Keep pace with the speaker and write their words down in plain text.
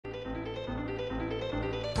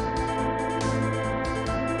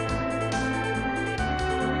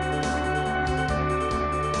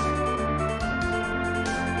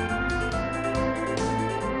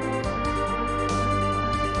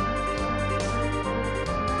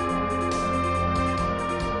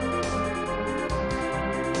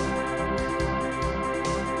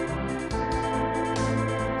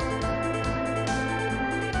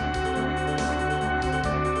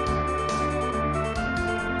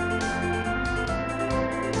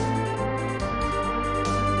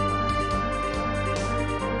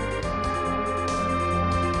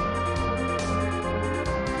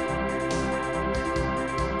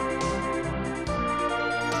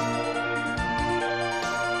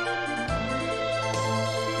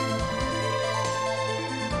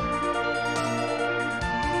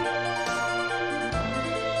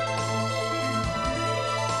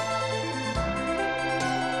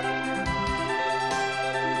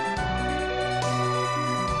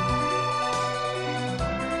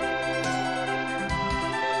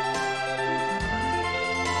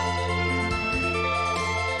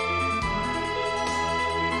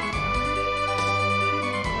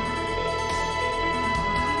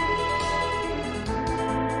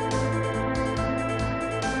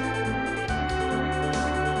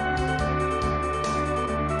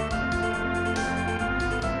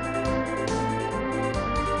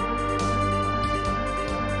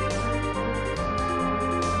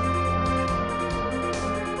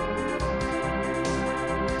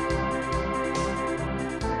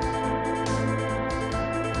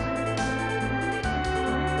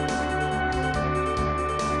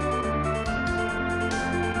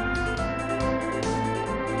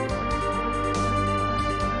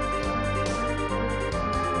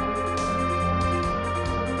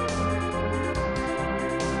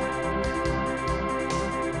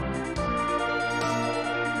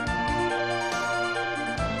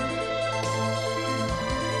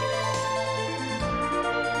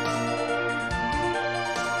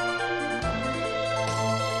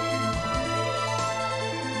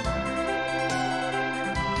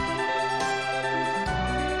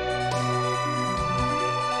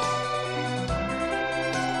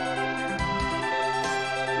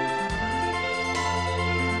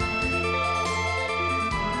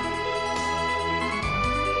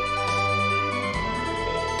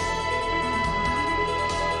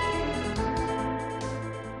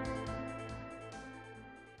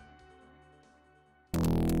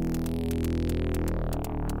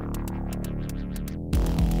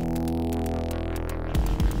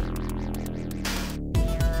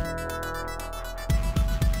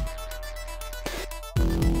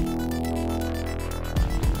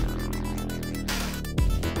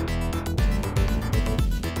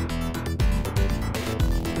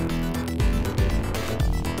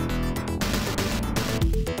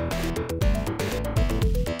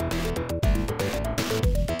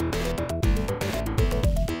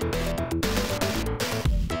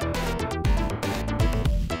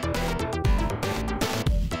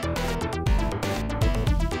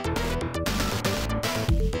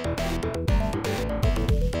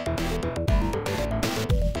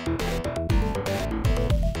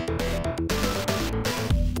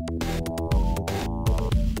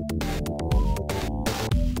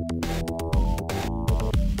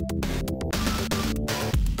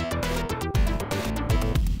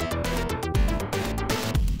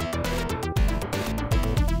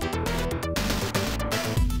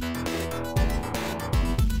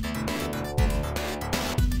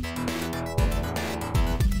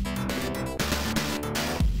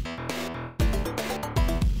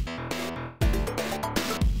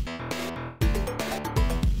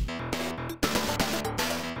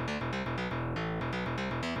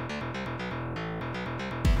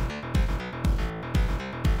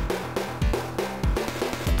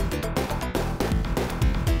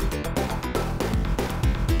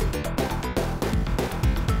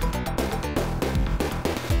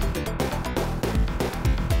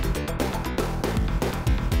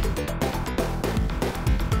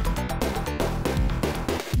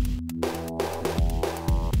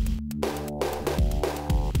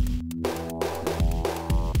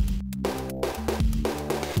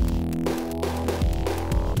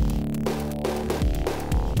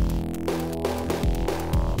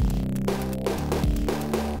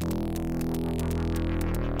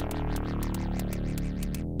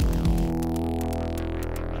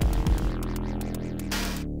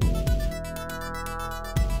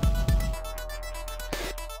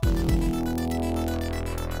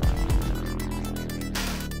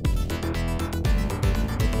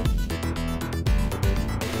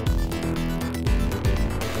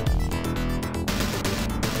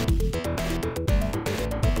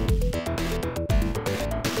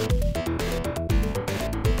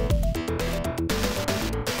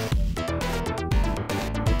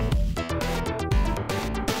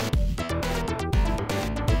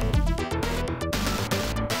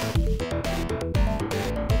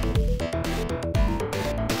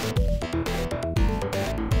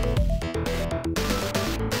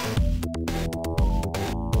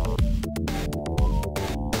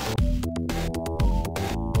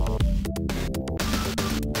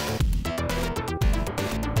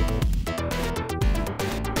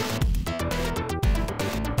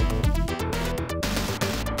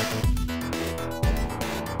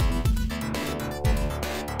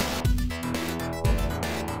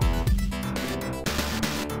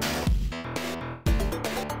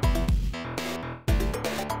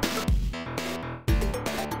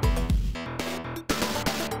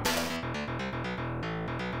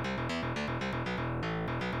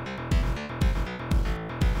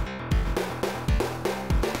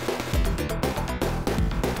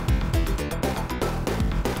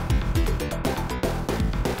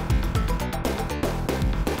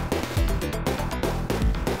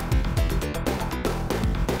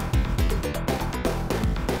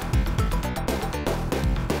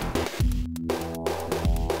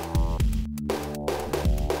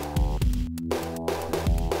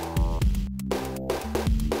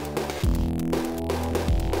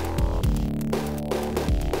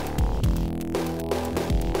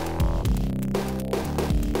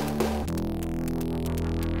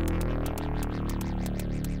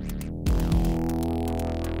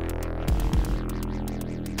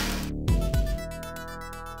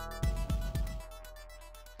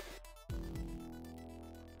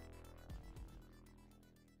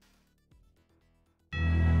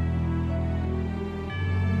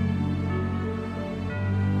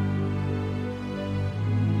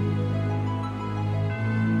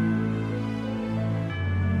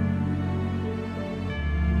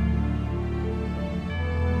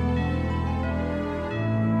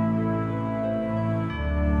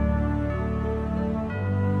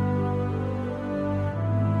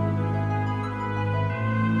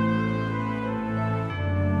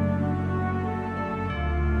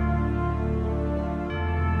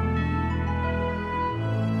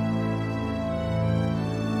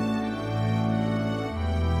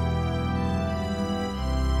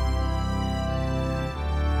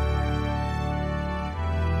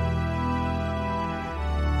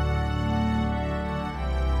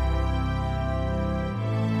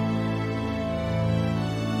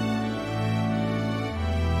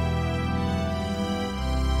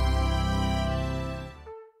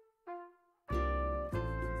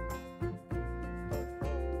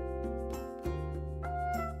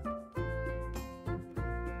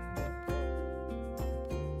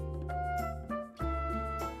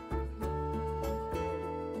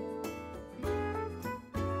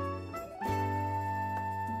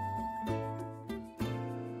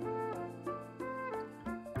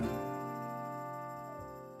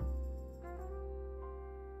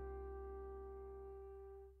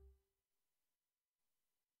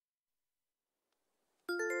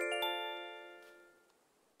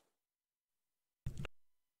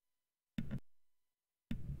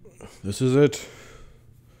this is it.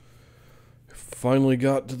 Finally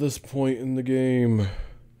got to this point in the game.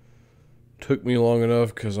 Took me long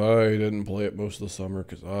enough because I didn't play it most of the summer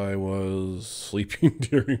because I was sleeping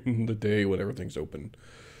during the day when everything's open.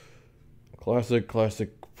 Classic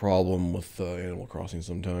problem with Animal Crossing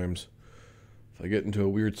sometimes. If I get into a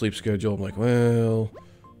weird sleep schedule, I'm like, well,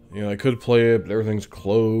 I could play it, but everything's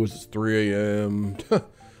closed. It's 3 a.m.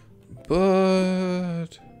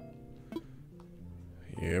 But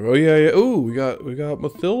yeah, oh yeah. Ooh, we got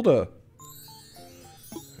Mathilda.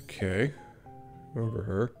 Okay, remember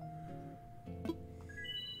her.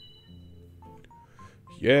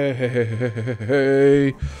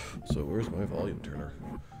 Yay! So where's my volume turner?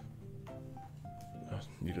 I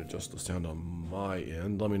need to adjust the sound on my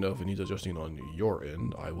end. Let me know if it needs adjusting on your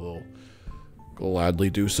end. I will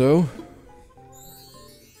gladly do so.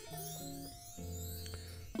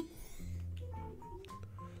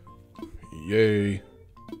 Yay.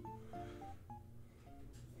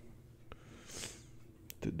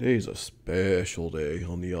 Today's a special day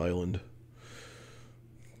on the island.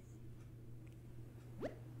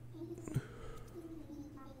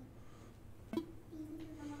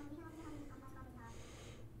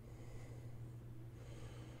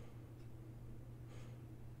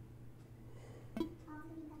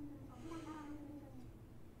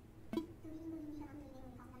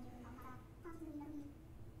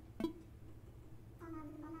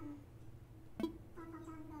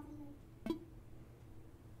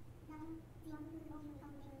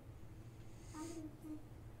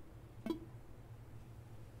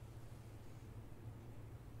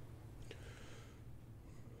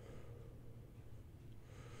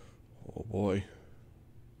 Oh boy.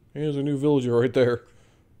 There's a new villager right there.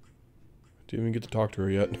 Didn't even get to talk to her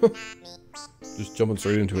yet. Just jumping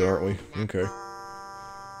straight into it, aren't we? Okay.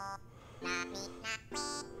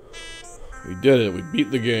 We did it. We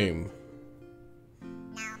beat the game.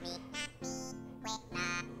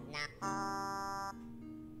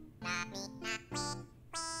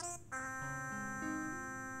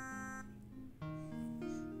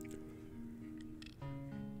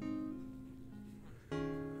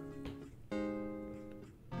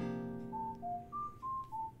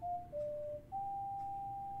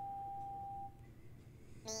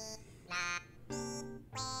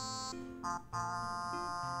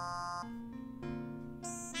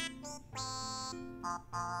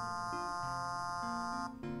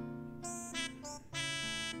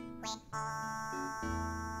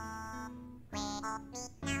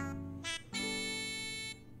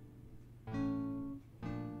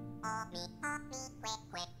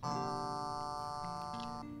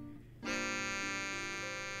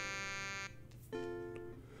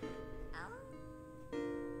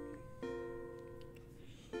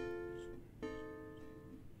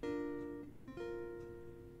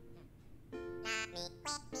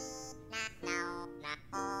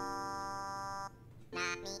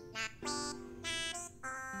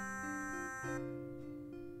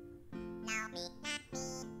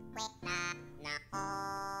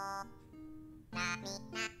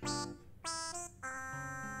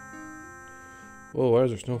 Whoa, why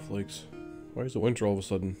is there snowflakes? Why is it winter all of a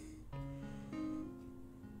sudden?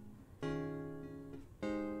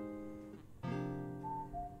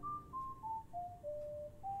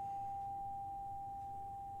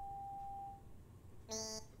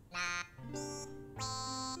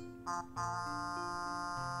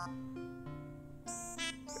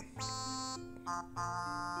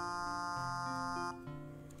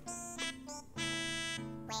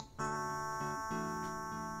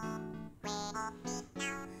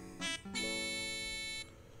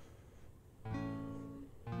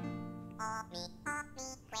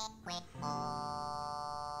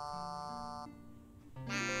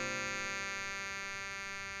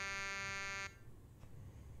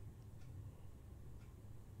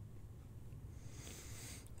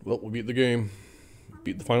 Well, we beat the game.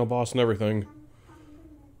 Beat the final boss and everything.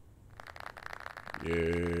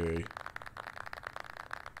 Yay.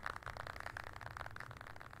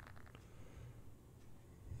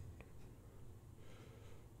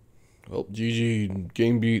 Well, GG,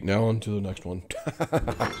 game beat, now on to the next one.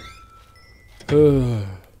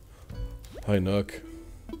 Hi, Nuck.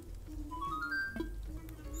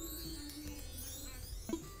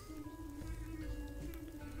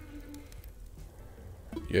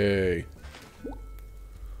 Yay.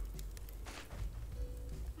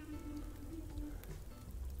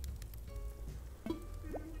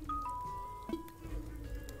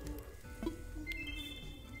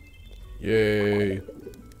 Yay.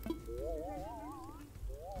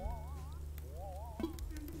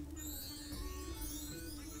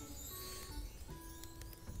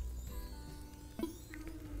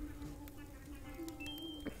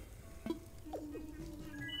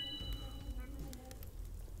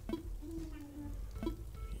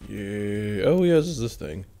 yeah, this is this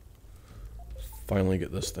thing. Finally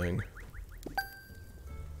get this thing.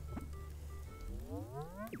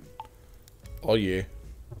 Oh yeah.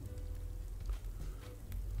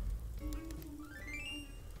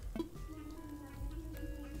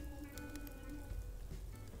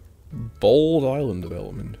 Bold Island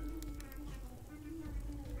development.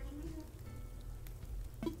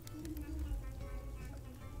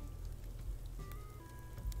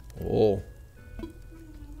 Oh.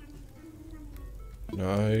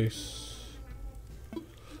 Nice.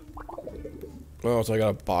 Oh, so I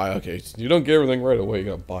gotta buy. Okay, so you don't get everything right away. You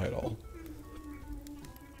gotta buy it all.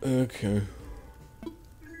 Okay.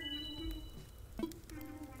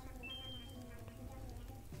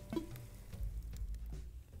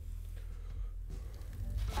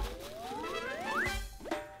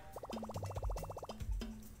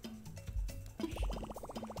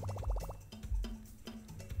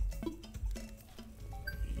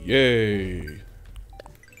 Yay.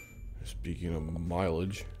 Speaking of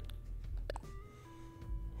mileage.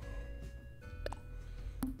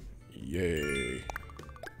 Yay.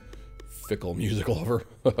 Fickle music lover.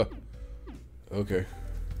 Okay.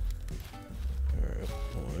 Alright.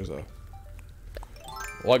 Well, there's a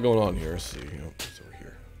lot going on here. Let's see. Oh, it's over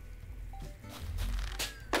here.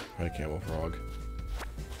 Hi, Camel Frog.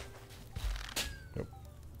 Nope.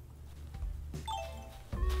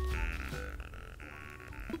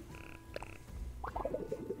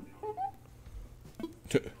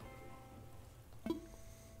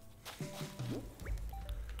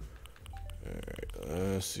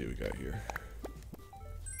 Let's see what we got here.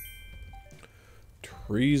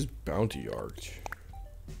 Trees Bounty Arch.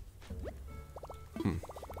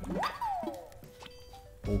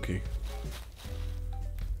 Okay.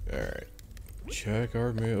 Alright. Check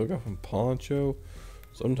our mail. Look out from Poncho.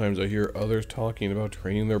 Sometimes I hear others talking about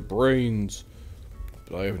training their brains.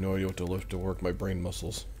 But I have no idea what to lift to work my brain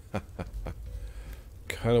muscles.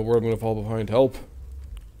 Kind of worried I'm going to fall behind. Help.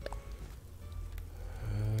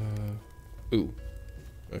 Ooh.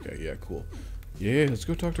 Okay, yeah, cool. Yeah, let's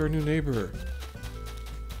go talk to our new neighbor.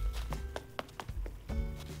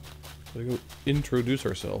 Let's go introduce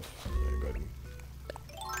ourselves. Go ahead and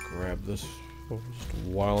grab this just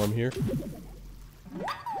while I'm here.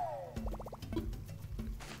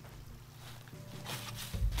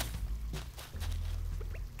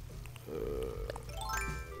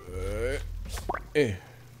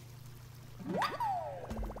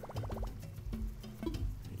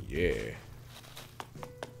 Yeah.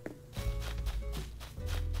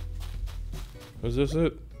 Was this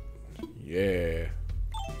it? Yeah.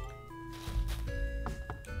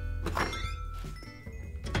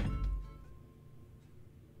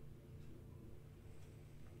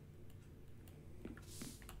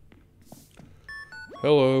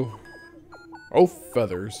 Hello. Oh,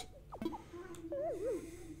 feathers.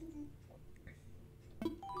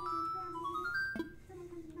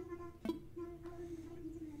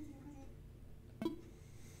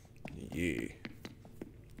 Yeah.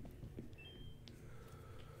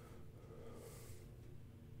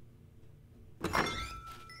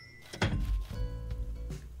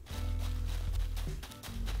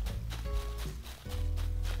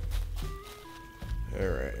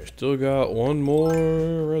 Alright, still got one more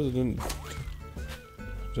resident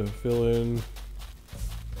to fill in.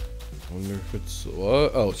 Wonder if it's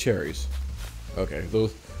what? Oh, cherries. Okay,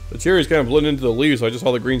 the cherries kind of blend into the leaves, so I just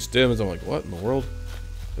saw the green stems. I'm like, what in the world?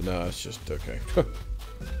 But no, it's just okay. Yeah,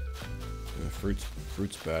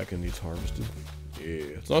 fruit's back and needs harvested.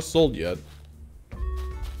 Yeah, it's not sold yet,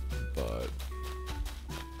 but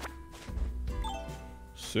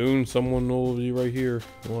soon someone will be right here.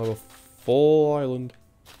 We'll have a full island.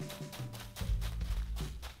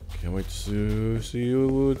 Can't wait to see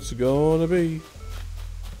what it's gonna be.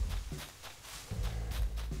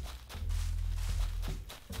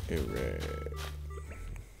 Alright.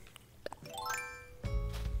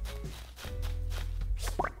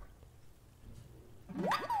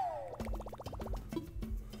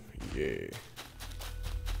 Yeah.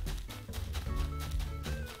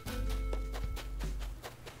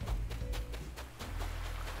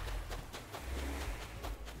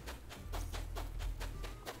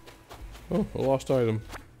 Oh, a lost item.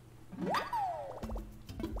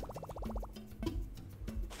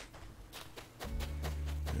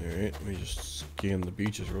 Alright, let me just scan the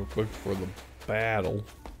beaches real quick for the battle.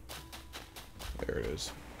 There it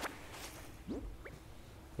is.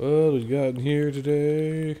 What we got in here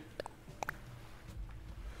today?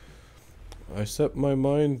 I set my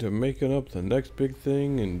mind to making up the next big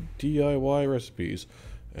thing in DIY recipes,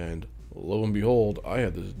 and lo and behold, I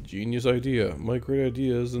had this genius idea. My great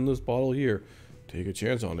idea is in this bottle here. Take a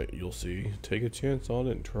chance on it, you'll see. Take a chance on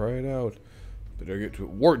it and try it out. Better get to it.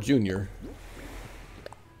 Wart Jr.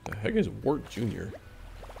 The heck is Wart Jr.?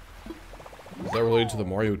 Is that related to the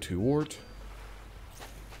Mario 2 Wart?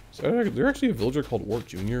 Is there actually a villager called Wart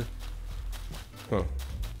Jr.? Huh.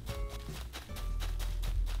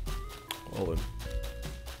 Well then.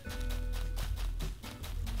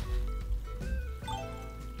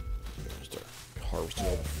 Start harvesting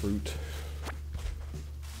all the fruit.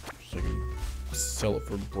 So I can sell it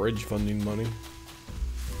for bridge funding money.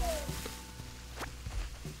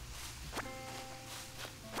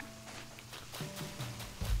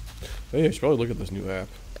 Hey, I should probably look at this new app.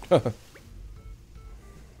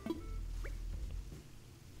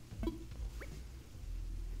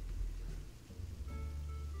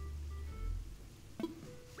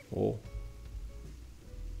 Oh.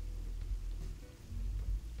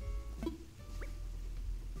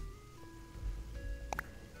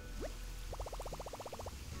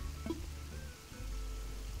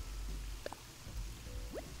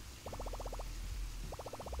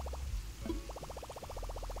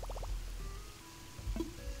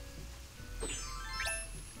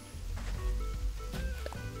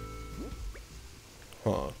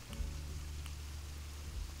 Huh.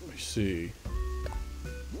 I see.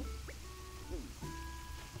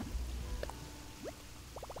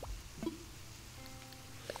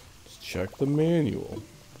 Let's check the manual.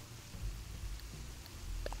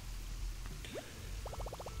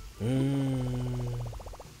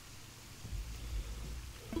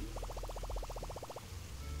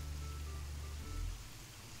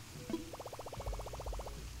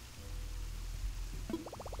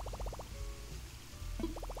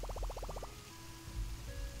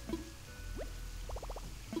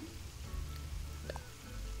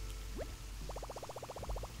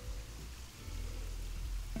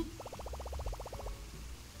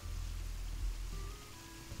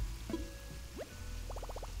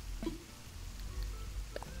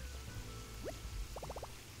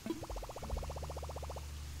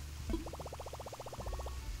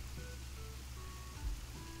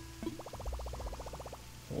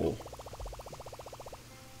 Oh.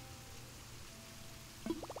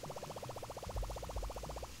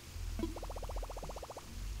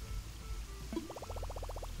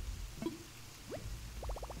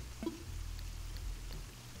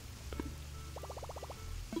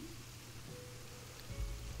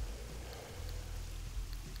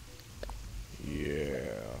 Yeah.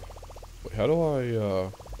 Wait, how do I,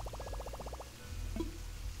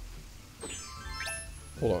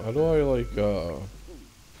 hold on, how do I, like,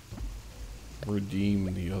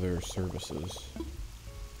 redeem the other services?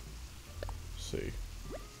 Let's see.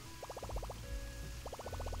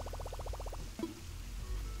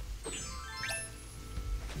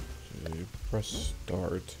 Okay, press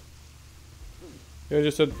start. Yeah, I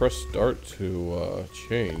just said press start to,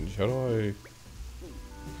 change. How do I...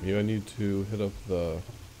 Maybe I need to hit up the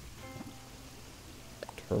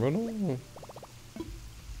terminal?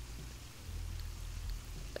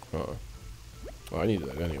 Huh. Well, I need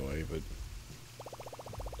that anyway, but...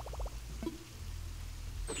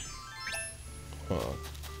 Huh.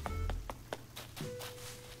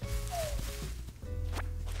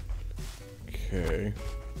 Okay.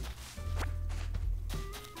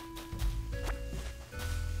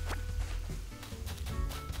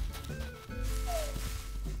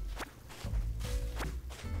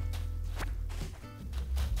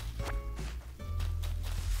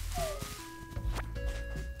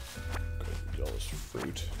 Good, all this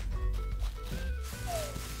fruit.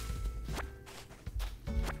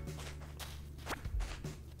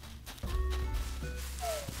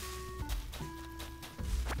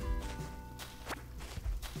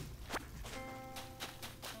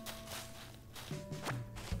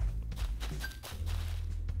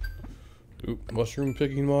 Ooh, mushroom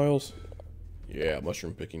picking miles? Yeah,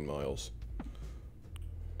 mushroom picking miles.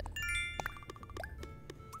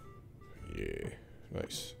 Yeah,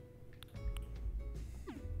 nice.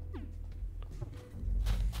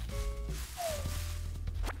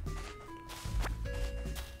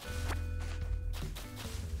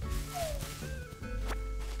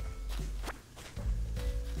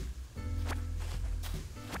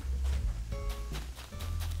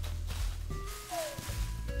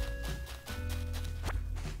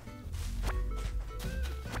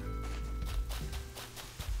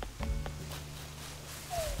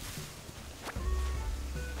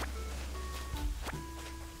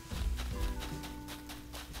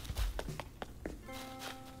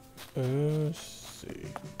 Let's see.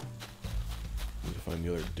 Need to find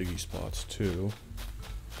the other diggy spots too.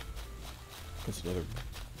 That's another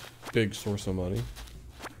big source of money.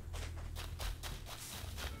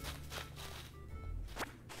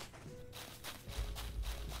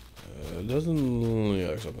 doesn't... Yeah,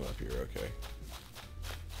 there's something up here, okay.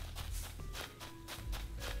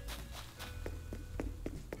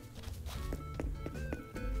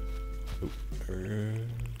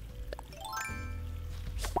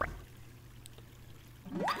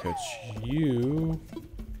 Catch you.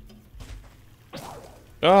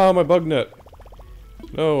 Ah, my bug net.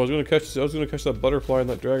 No, I was gonna catch that butterfly and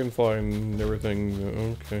that dragonfly and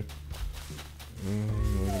everything. Okay.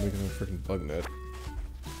 I'm making a freaking bug net.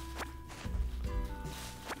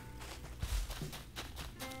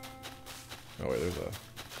 Oh wait,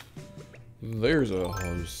 there's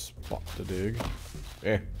a spot to dig.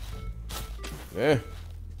 Eh. Eh.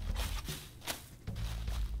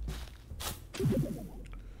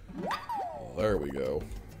 There we go.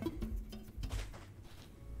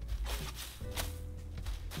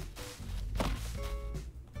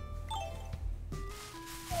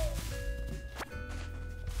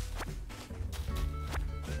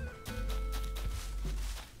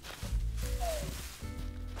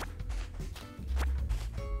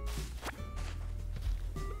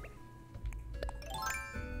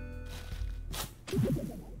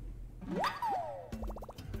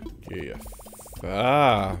 Yeah.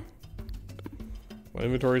 Ah. My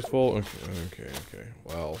inventory's full. Okay.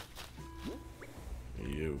 Well.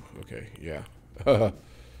 You. Okay. Yeah.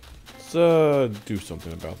 Let's do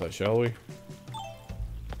something about that, shall we?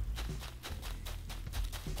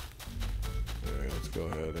 Alright, let's go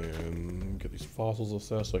ahead and get these fossils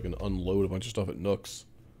assessed so I can unload a bunch of stuff at Nooks.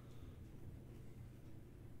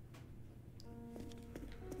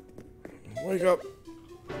 Wake up!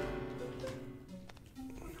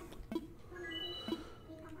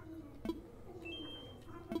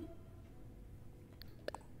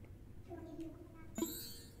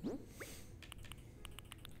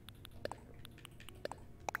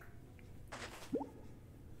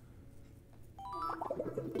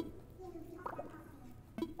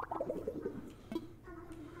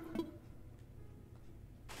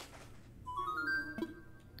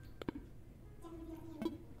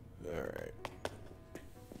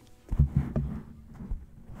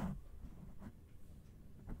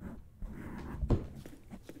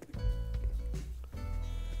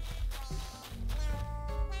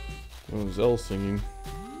 Oh, Zell singing.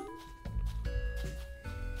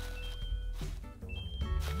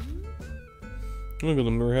 Look at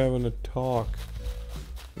them, they're having a talk.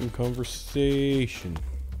 A conversation.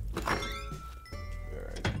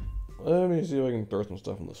 Alright. Let me see if I can throw some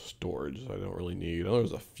stuff in the storage I don't really need. I know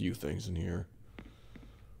there's a few things in here.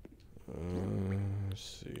 Let's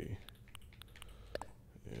see.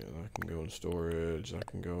 Yeah, that can go in storage. That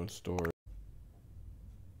can go in storage.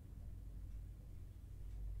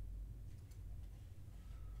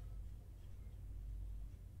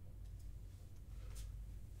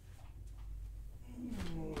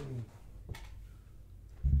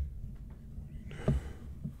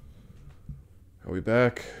 Are we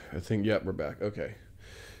back? I think, yep, we're back. Okay.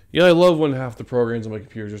 Yeah, I love when half the programs on my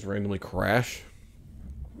computer just randomly crash.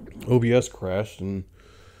 OBS crashed and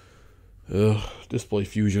Display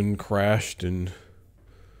Fusion crashed and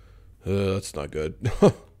that's not good.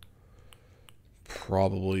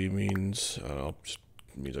 Probably means, I don't know,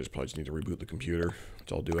 means I probably just need to reboot the computer.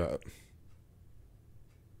 That's all I'll do that.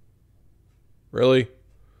 Really?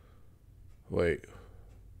 Wait.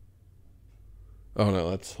 Oh no,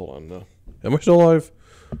 that's, hold on, no. Am I still alive?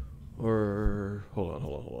 Or, hold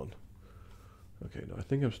on. Okay, no, I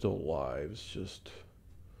think I'm still alive. It's just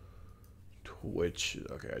Twitch.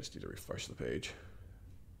 Okay, I just need to refresh the page.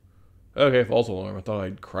 Okay, false alarm. I thought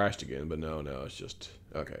I'd crashed again, but no, it's just,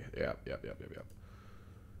 okay, yep. Okay.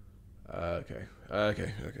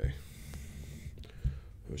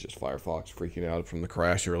 It was just Firefox freaking out from the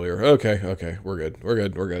crash earlier. Okay, we're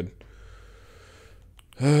good.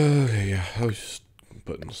 Okay, yeah, I was just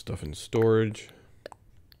putting stuff in storage.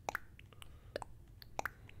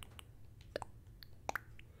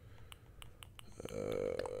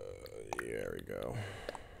 There we go.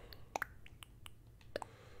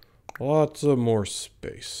 Lots of more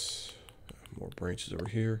space. More branches over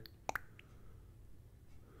here.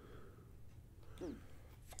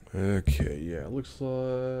 Okay, yeah, looks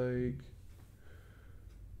like...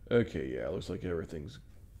 Okay, yeah, looks like everything's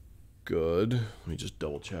good. Let me just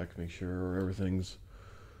double check, make sure everything's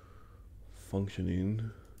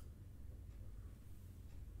functioning.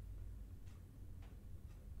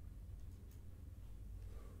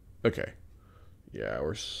 Okay. Yeah,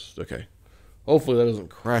 we're... Okay. Hopefully that doesn't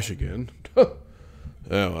crash again. Oh,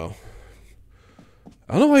 well.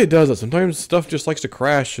 I don't know why it does that. Sometimes stuff just likes to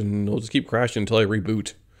crash, and it'll just keep crashing until I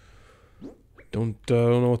reboot. Don't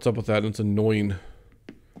know what's up with that, and it's annoying.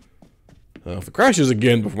 If it crashes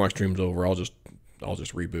again before my stream's over, I'll just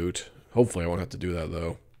reboot. Hopefully I won't have to do that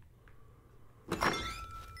though.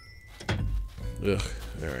 Ugh.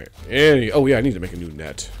 Alright. Oh yeah, I need to make a new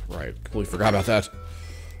net. Right. Completely forgot about that.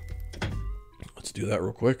 Let's do that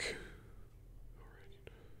real quick.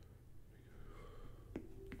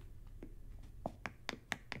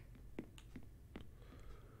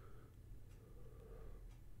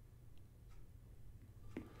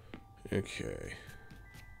 Okay.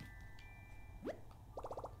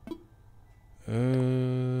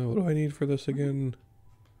 What do I need for this again?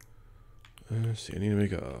 Let's see, I need to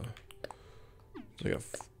make a... Like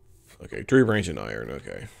okay, tree branch and iron,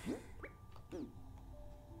 okay.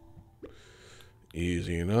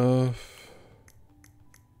 Easy enough.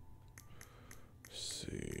 Let's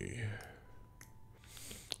see.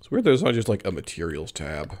 It's weird that it's not just like a materials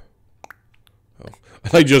tab. Oh,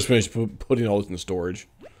 I just finished putting all this in storage.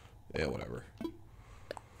 Yeah, whatever.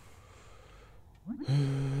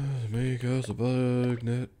 Make us a bug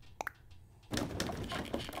net.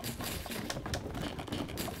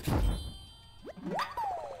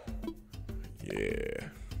 Yeah.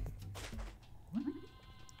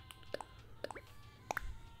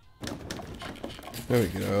 There we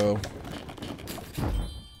go.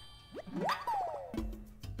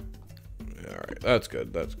 Alright, that's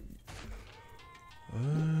good. That's good.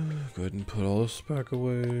 Go ahead and put all this back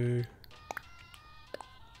away.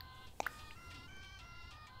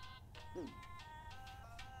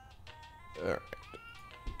 Alright.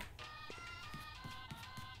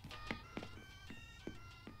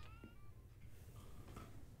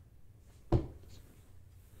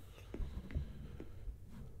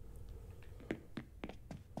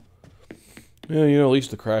 Yeah, you know, at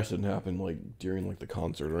least the crash didn't happen like during like the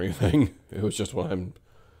concert or anything. It was just when I'm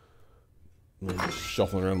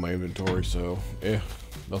shuffling around my inventory, so yeah,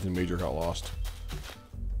 nothing major got lost.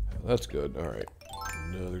 That's good. All right,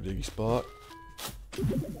 another diggy spot.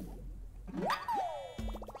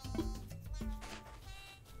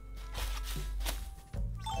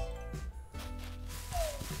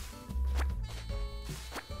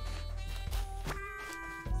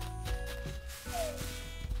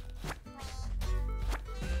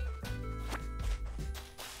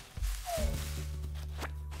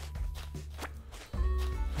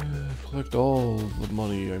 Collect all the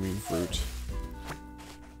money, I mean fruit.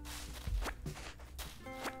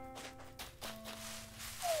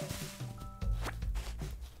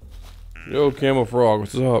 Yo, Camo Frog,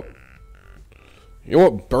 what's up? You know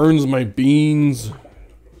what burns my beans?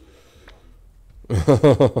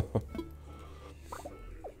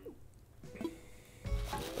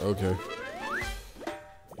 Okay.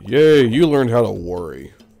 Yay, you learned how to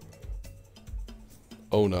worry.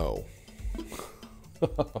 Oh no.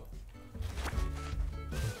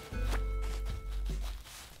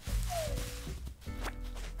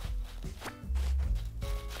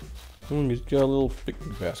 He's got a little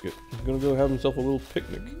picnic basket. He's gonna go have himself a little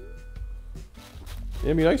picnic. Yeah,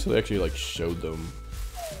 it'd be nice if they actually like showed them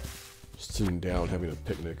sitting down having a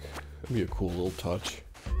picnic. That'd be a cool little touch.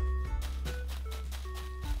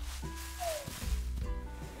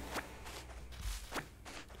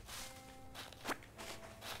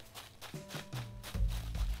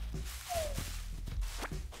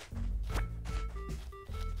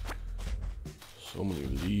 So many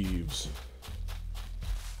leaves.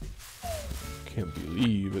 Can't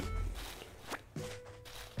believe it.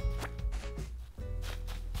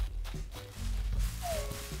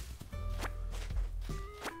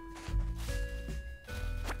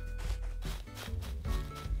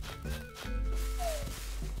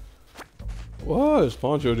 What is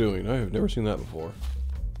Poncho doing? I have never seen that before.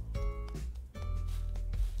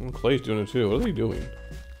 And Clay's doing it too. What are they doing?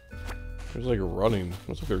 They're like running.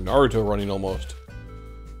 Looks like they're Naruto running almost.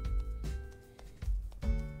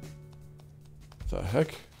 The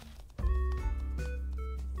heck?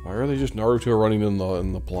 Why are they just Naruto running in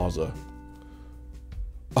the plaza?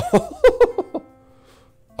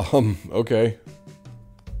 Okay.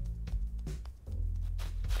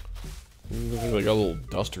 They got little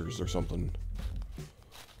dusters or something.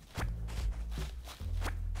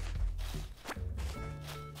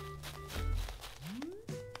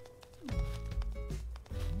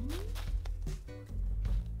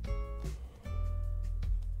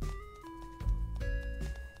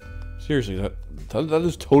 Seriously, that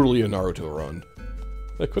is totally a Naruto run.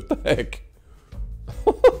 Like, what the heck?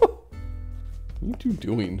 What are you two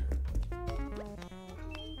doing?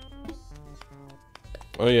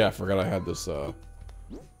 Oh yeah, I forgot I had this,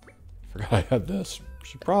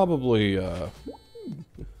 Should probably do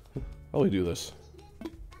this.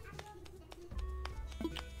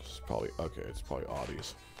 It's probably, okay, it's probably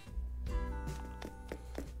Audie's.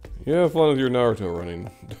 You have fun with your Naruto running.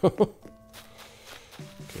 Okay,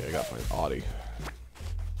 I gotta find Audie.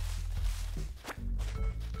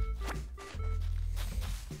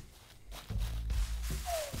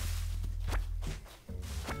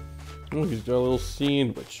 Oh, he's got a little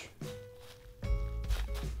sandwich.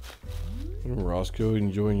 Roscoe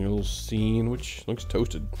enjoying your little sandwich. Looks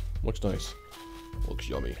toasted. Looks nice. Looks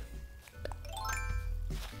yummy.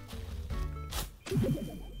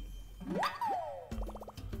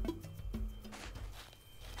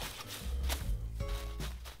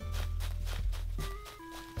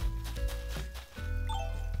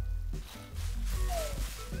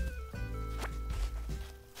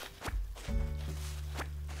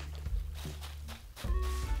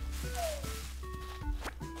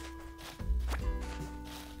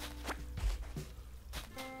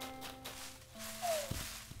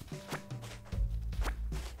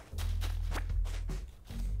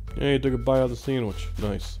 Yeah, he took a bite out of the sandwich.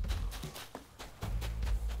 Nice.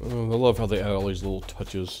 Oh, I love how they add all these little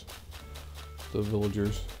touches to the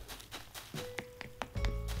villagers.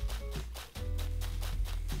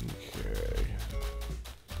 Okay.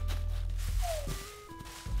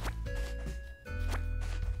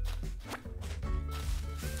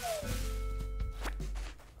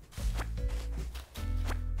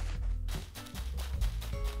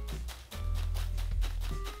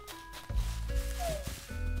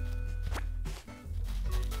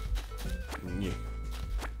 Yeah.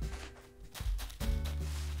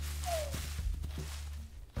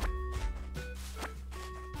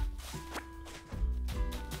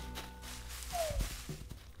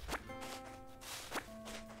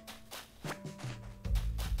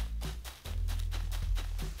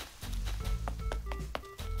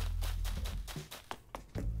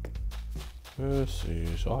 Let's see,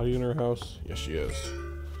 is Audie in her house? Yes, she is.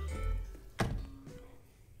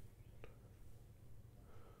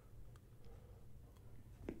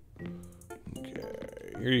 Okay,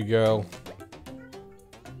 here you go.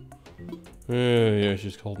 Yeah,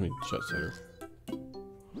 she's called me jet setter.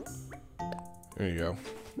 There you go.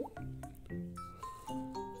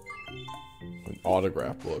 An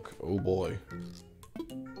autograph book. Oh boy.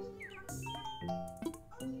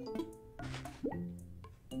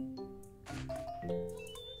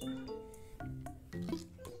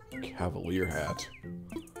 Cavalier hat.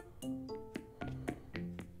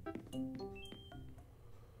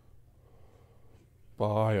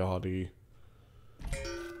 Bye, Audie.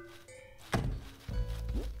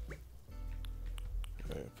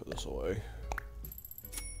 Okay, put this away.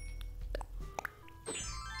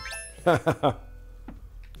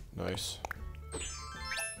 Nice.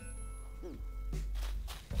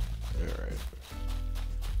 Alright.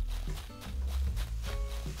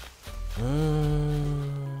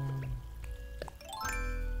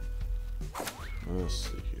 Let's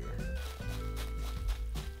see here.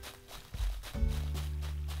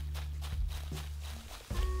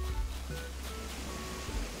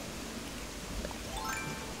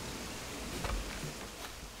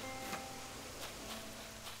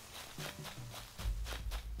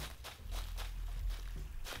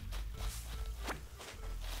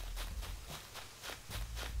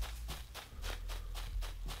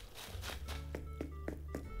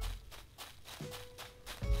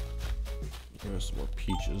 There's some more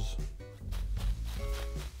peaches.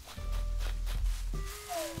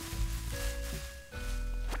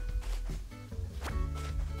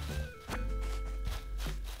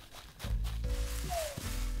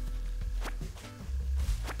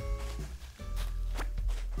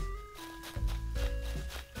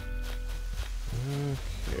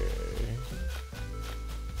 Okay.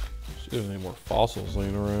 See if there's any more fossils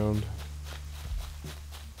laying around.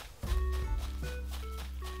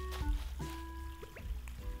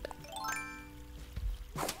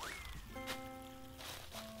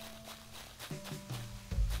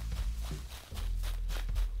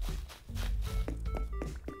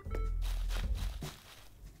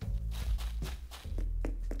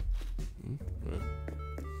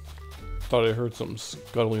 Thought I heard something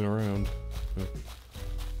scuttling around.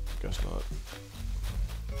 Guess not.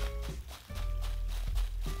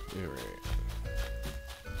 Alright.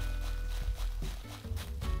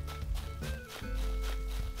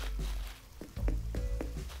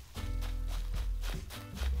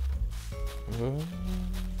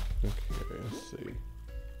 Okay, let's see.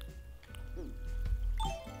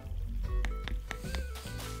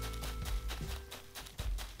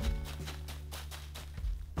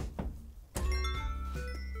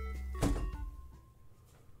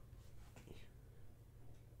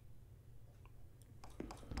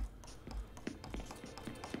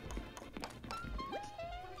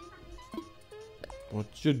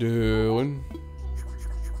 What you doing?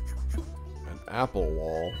 An apple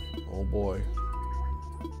wall. Oh boy.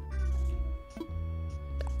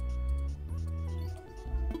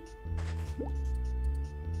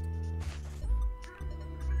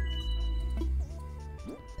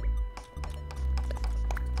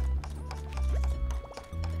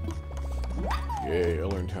 Yay, I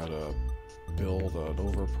learned how to build an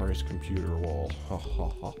overpriced computer wall. Ha ha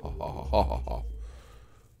ha ha ha ha ha ha.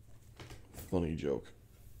 Funny joke.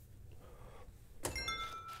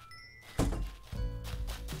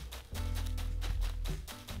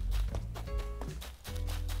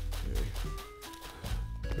 Okay.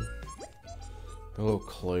 Hello,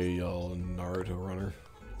 Clay, y'all, Naruto runner.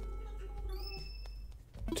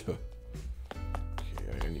 Tuh.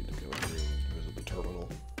 Okay, I need to go here and visit the terminal.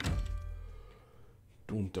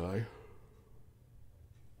 Don't die.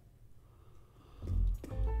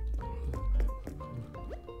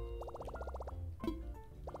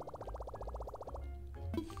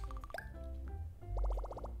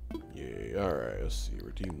 Yay, alright, let's see.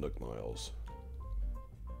 Redeem Nook Miles.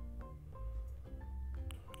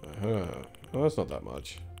 Oh, that's not that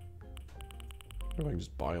much. I wonder if I can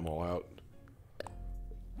just buy them all out.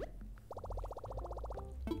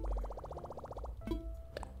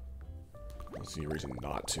 I don't see any reason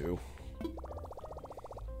not to.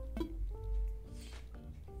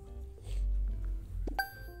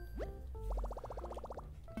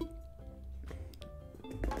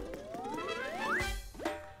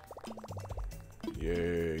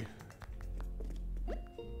 Yay.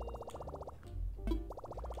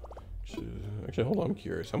 Actually, hold on, I'm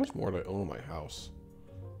curious. How much more do I own in my house?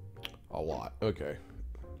 A lot. Okay.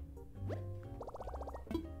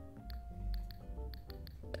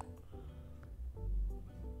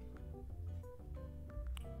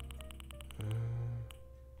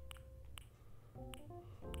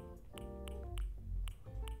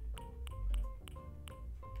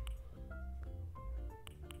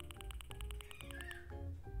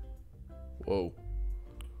 Whoa.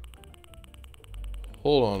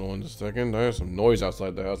 Hold on one second. I have some noise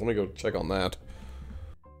outside the house. Let me go check on that.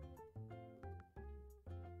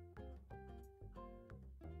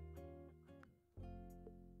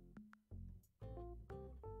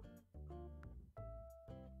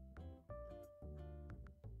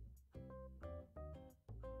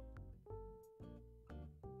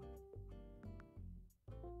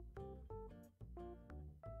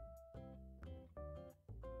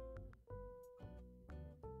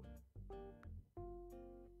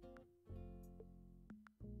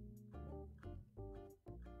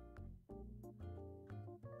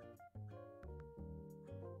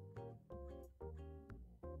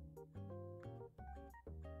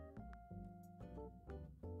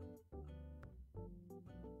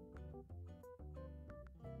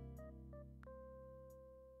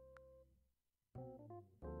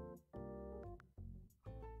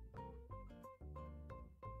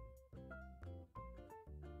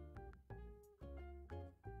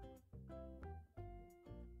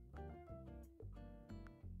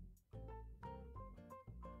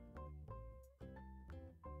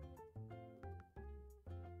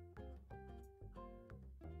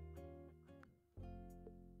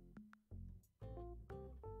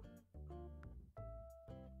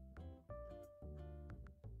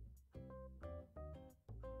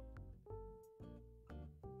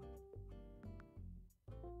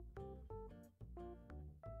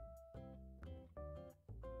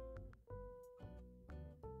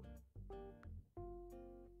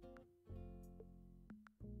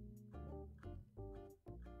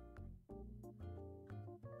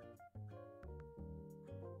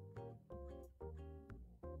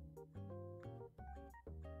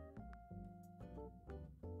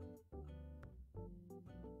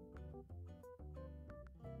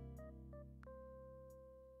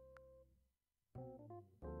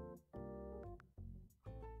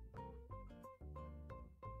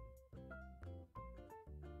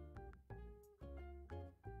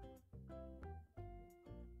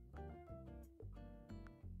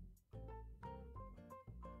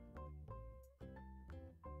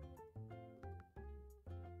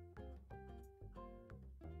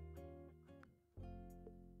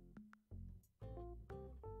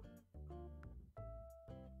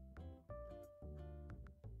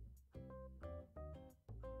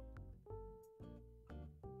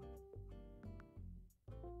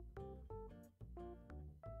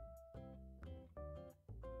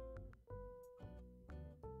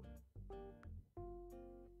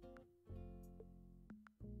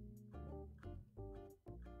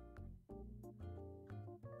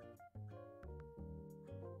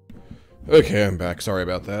 Okay, I'm back. Sorry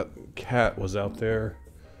about that. cat was out there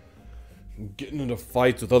getting into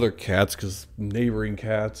fights with other cats because neighboring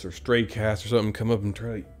cats or stray cats or something come up and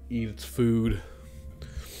try to eat its food.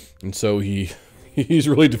 And so he's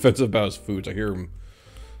really defensive about his food. I hear him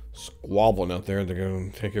squabbling out there, and they're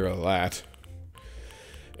going to take care of that.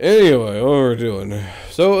 Anyway, what we're doing.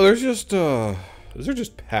 So there's just, these are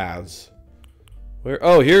just paths. Where?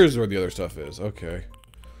 Oh, here's where the other stuff is. Okay.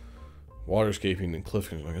 Waterscaping and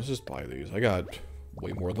cliff. Let's just buy these. I got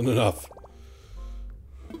way more than enough.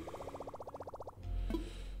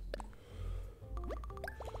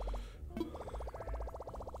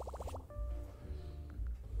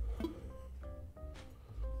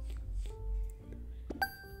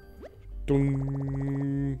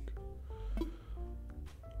 Dong.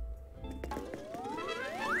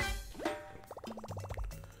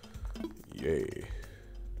 Yay.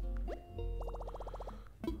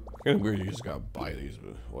 Kind of weird you just gotta buy these,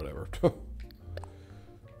 but whatever.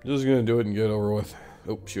 Just gonna do it and get it over with.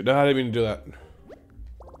 Oh, shoot. No, I didn't mean to do that.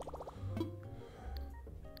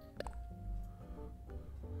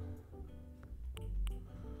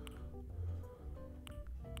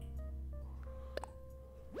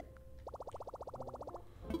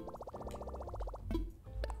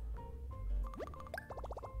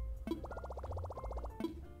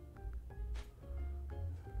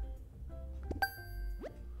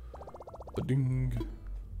 Ba-ding.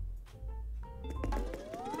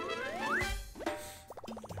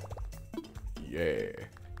 Yeah.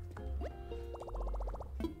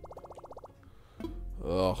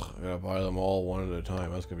 Ugh, I gotta buy them all one at a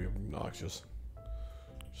time. That's gonna be obnoxious.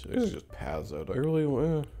 So these are just paths out. I really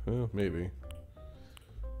want, maybe.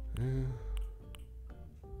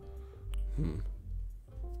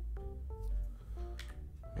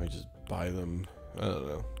 I just buy them. I don't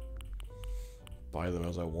know. Buy them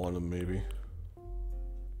as I want them, maybe.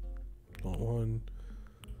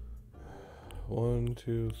 One,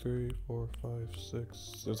 2, 3, 4, 5,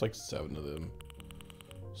 6. There's like 7 of them.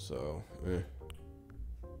 So,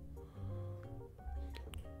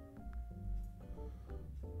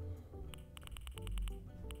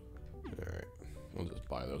 Alright. I'll just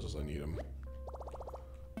buy those as I need them.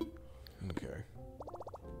 Okay.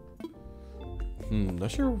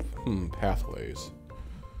 Not sure. Pathways.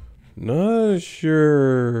 Not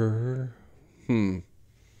sure. Not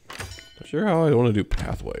sure how I want to do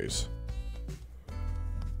pathways.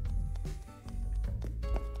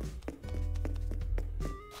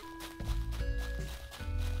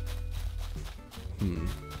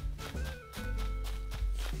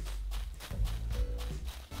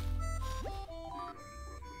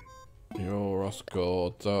 Yo, Roscoe,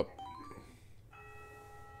 what's up?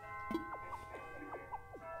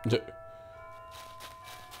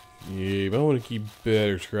 Yeah, but I want to keep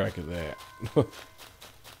better track of that. Alright.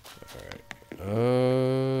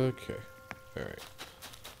 Okay. Alright.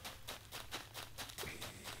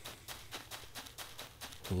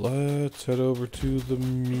 Let's head over to the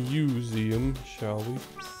museum, shall we?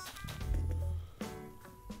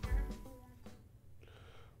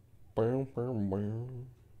 Bow, bow, bow.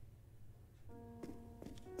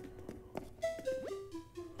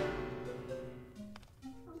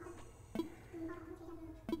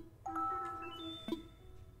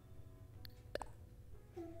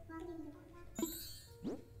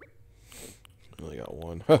 I only got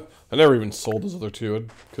one. I never even sold those other two. I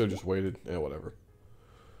could have just waited. Yeah, whatever.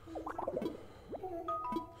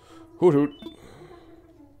 Hoot hoot.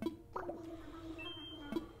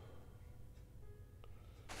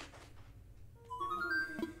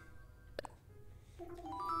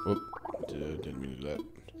 Whoop. Didn't mean to do that.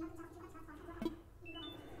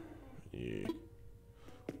 Yeah.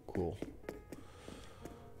 Cool.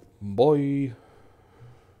 Boy.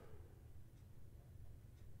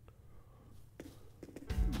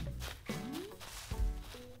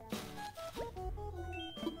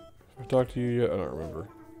 Have I talked to you yet? I don't remember.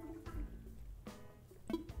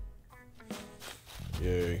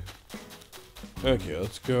 Yay. Okay,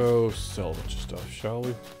 let's go sell a bunch of stuff, shall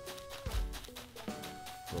we?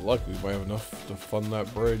 We're lucky we might have enough to fund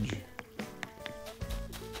that bridge.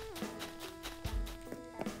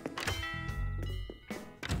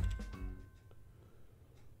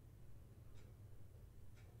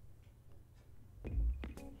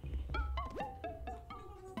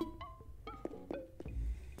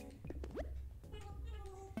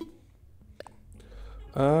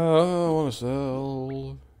 I want to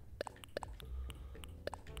sell.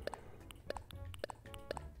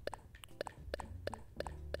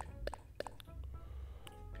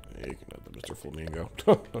 Yeah, you can have the Mr. Flamingo.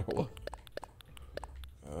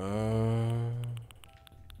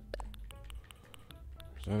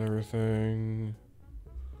 Is that everything?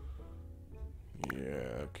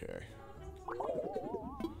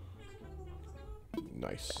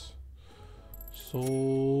 Nice.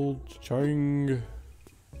 Soul Chang.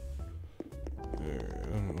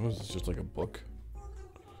 What is this? Just like a book?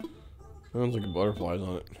 Sounds like butterflies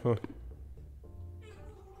on it. Huh.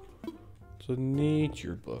 It's a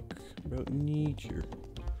nature book about nature.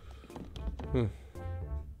 Huh.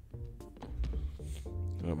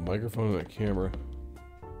 Got a microphone and a camera.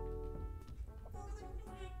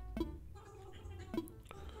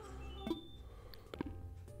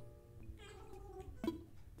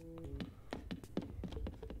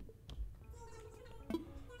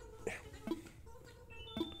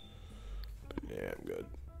 Yeah, I'm good.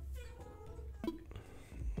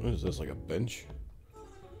 What is this, like a bench?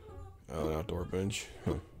 Oh, an outdoor bench.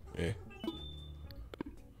 Huh. Yeah.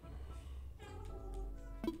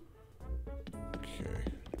 Okay.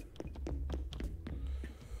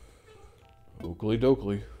 Oakley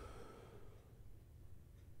dokley.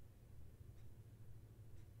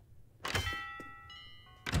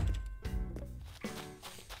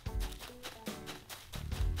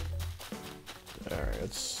 Alright,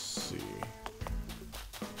 let's see.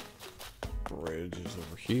 Bridge is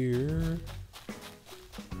over here.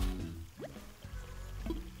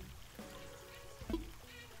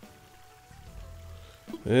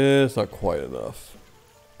 It's not quite enough.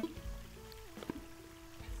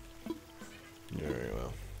 Very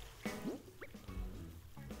well.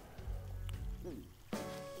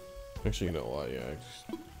 Actually, you know what? Yeah,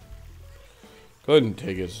 just go ahead and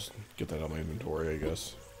take it. Just get that out of my inventory, I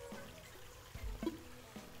guess.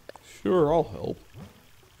 Sure, I'll help.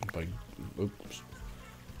 Oops.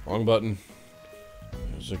 Wrong button.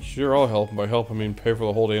 It's like, sure, I'll help. By help, I mean pay for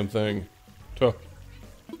the whole damn thing. Tuh.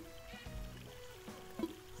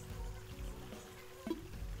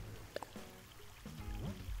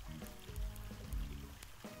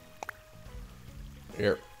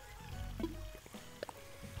 Here.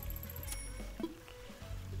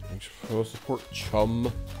 Thanks for the support,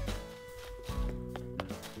 chum.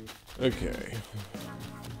 Okay.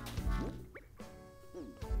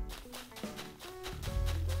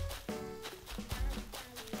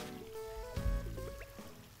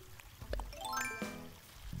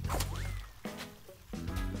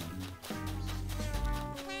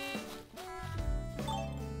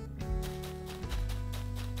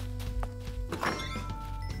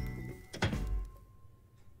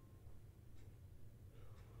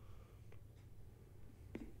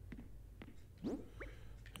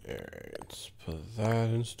 Alright, let's put that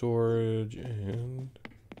in storage and...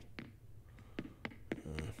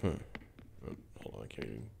 Oh, hold on, I can't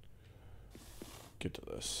even get to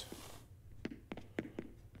this.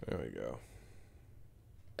 There we go.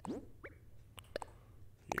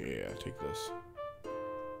 Yeah, take this.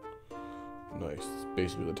 Nice. It's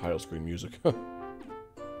basically the title screen music.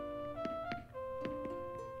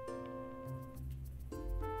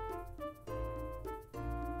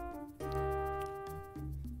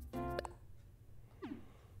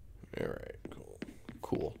 Alright, cool.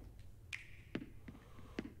 Cool.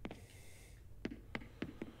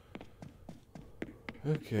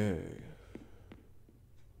 Okay.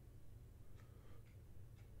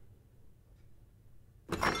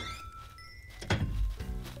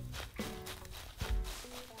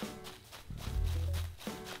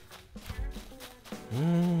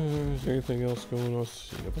 Is there anything else going on?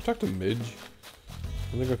 Have I talked to Midge?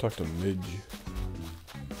 I think I talked to Midge.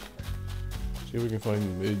 See if we can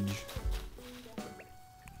find Midge.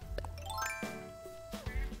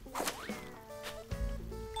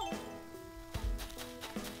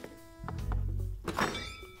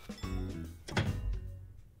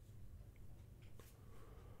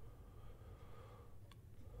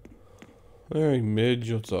 Alright,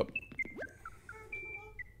 Midge, what's up?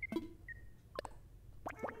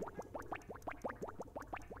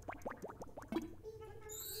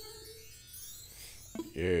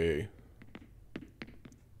 Yay.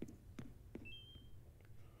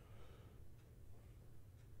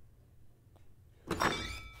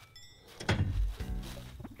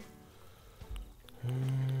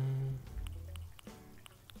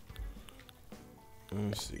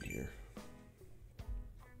 Let's see here.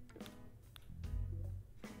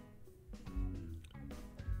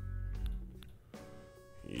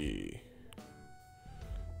 Yeah.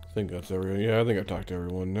 I think that's everyone. Yeah, I think I've talked to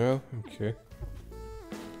everyone now. Okay.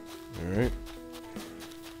 Alright.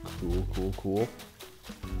 Cool, cool, cool.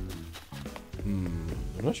 I'm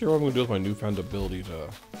not sure what I'm going to do with my newfound ability to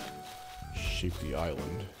shape the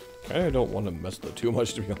island. Kinda don't want to mess with it too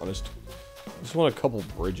much, to be honest. I just want a couple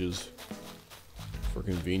bridges for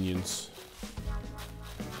convenience.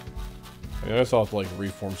 I mean, I just have to like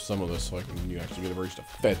reform some of this so I can actually get a bridge to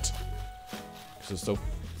fit. Because it's so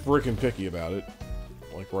freaking picky about it.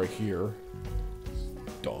 like right here.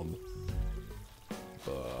 Dumb.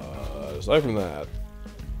 But aside from that,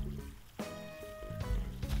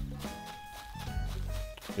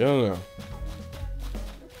 yeah, I don't know.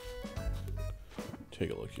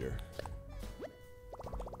 Take a look here.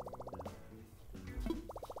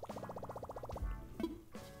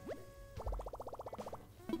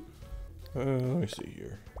 Let me see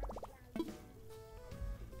here.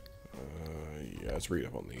 Yeah, let's read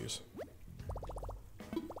up on these.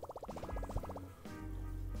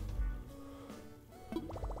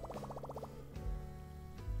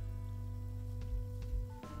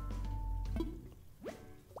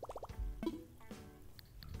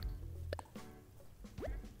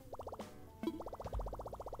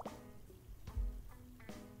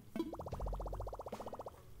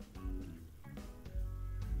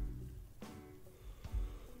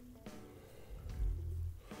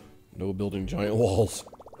 No building giant walls.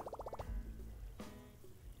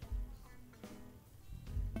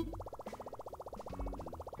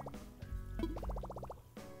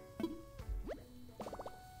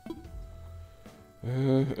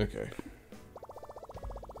 Okay.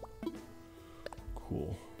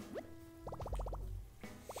 Cool.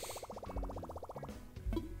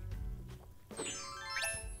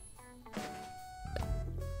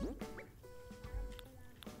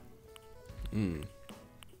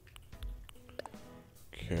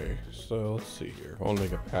 Okay, so let's see here. I want to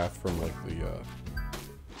make a path from like the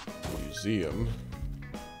museum.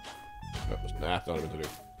 That was not even to do.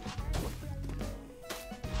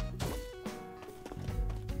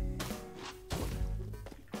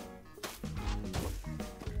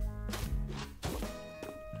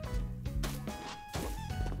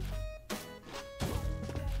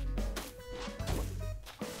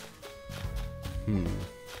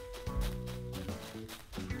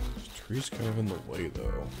 This tree's kind of in the way,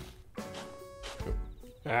 though. Oh.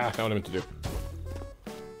 Ah, not what I meant to do.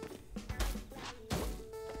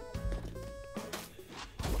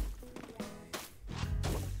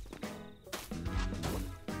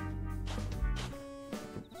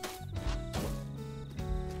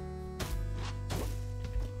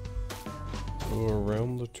 Go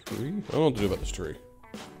around the tree? I don't know what to do about this tree.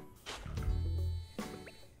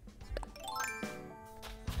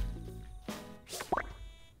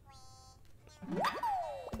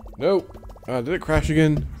 Nope. Did it crash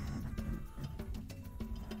again?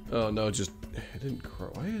 Oh no, it didn't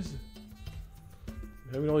crash. Why is it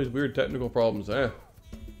having all these weird technical problems? Okay,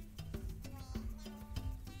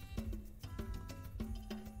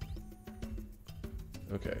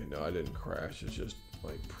 no, I didn't crash. It's just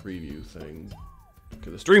my preview thing.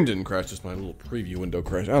 Okay, the stream didn't crash, just my little preview window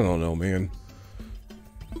crashed. I don't know, man.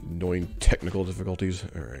 Annoying technical difficulties.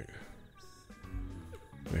 Alright.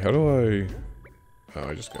 Wait, how do I... Oh,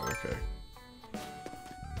 I just got okay.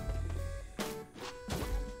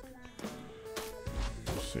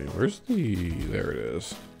 Let's see, where's the... There it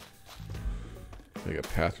is. Make a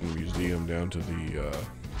path from the museum down to the,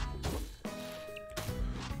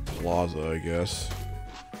 plaza, I guess.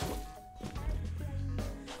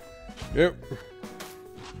 Yep.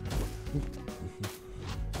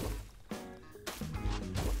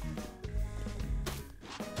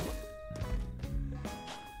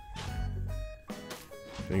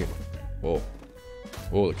 Dang it. Whoa.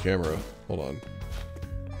 Whoa, the camera. Hold on.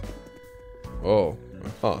 Oh.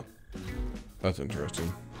 Huh. That's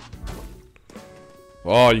interesting.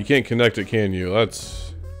 Oh, you can't connect it, can you?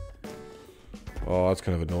 That's... Oh, that's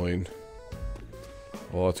kind of annoying.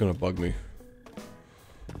 Oh, that's gonna bug me.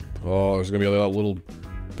 Oh, there's gonna be a little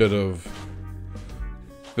bit of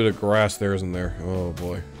grass there, isn't there? Oh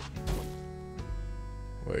boy.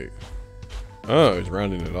 Wait. Oh, he's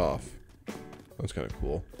rounding it off. That's kind of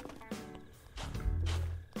cool.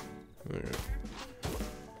 Alright.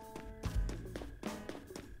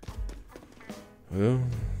 Well,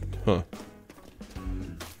 huh.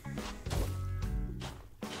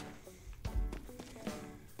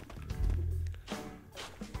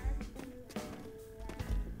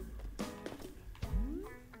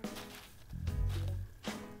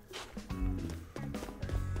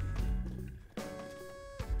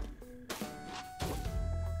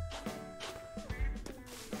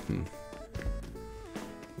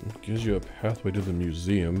 Gives you a pathway to the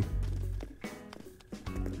museum.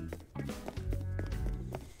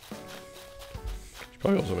 Should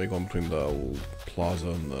probably also make one between the plaza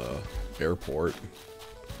and the airport.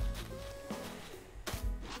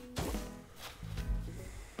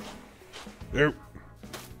 Nope.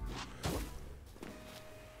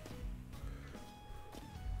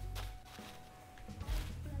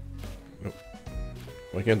 Nope.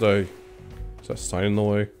 Why can't I... Is that sign in the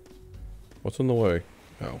way? What's in the way?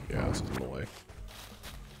 Oh, yeah, this is in the way.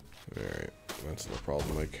 Alright, that's no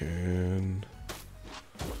problem. I can...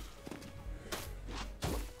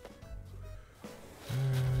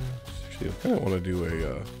 Actually, I kind of want to do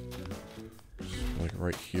a, like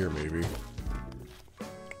right here, maybe.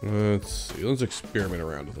 Let's see. Let's experiment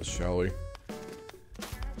around with this, shall we?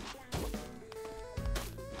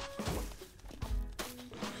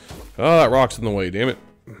 Oh, that rock's in the way, damn it.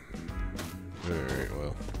 Alright,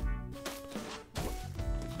 well.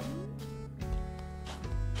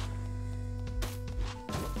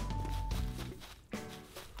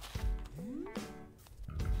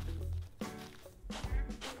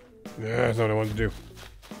 Yeah, that's not what I wanted to do.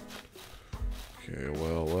 Okay,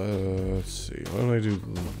 well, let's see. Why don't I do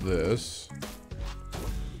this?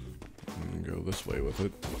 And go this way with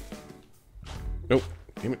it. Nope.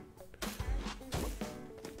 Damn it.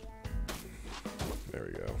 There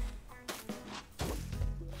we go.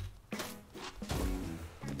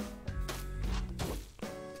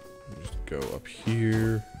 Just go up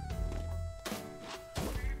here.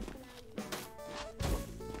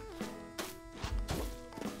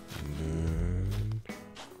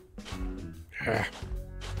 Ah.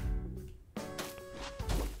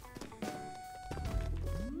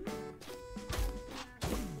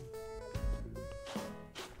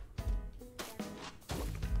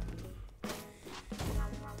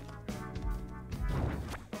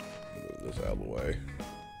 Move this out of the way.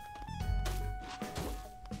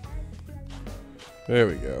 There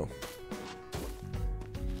we go.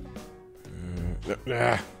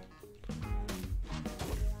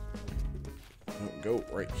 Go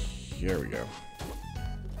right here. There we go.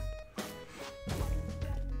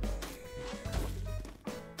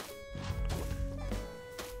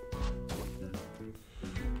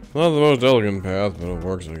 Not the most elegant path, but it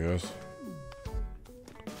works, I guess.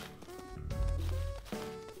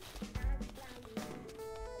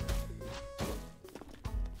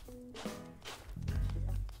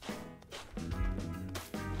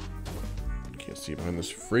 Can't see behind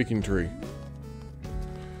this freaking tree.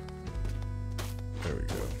 There we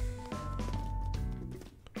go.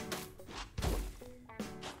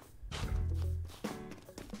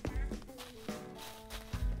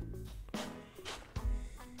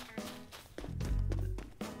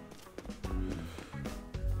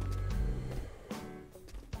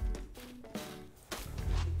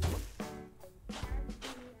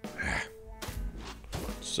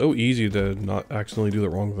 So easy to not accidentally do the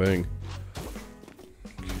wrong thing.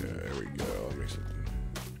 Okay, there we go. That makes it...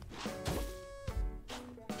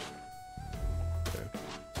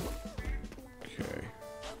 Okay.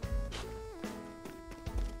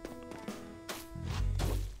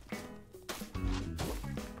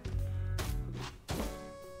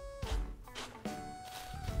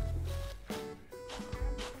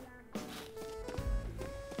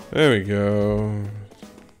 There we go.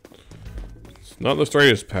 Not the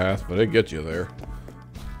straightest path, but it gets you there.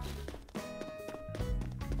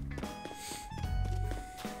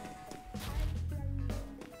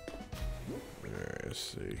 Alright, let's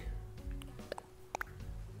see.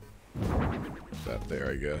 That there,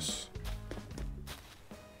 I guess.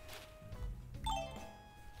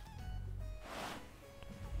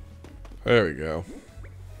 There we go.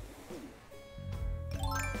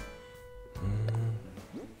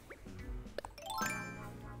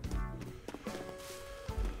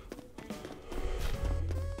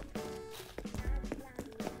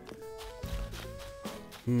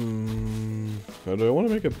 Now, do I want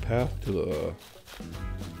to make a path to the...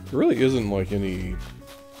 There really isn't like any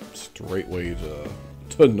straight way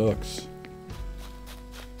to Nooks.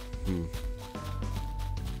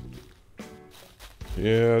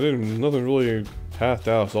 Yeah, nothing really pathed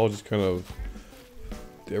out. It's all just kind of...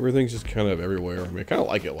 Everything's just kind of everywhere. I mean, I kind of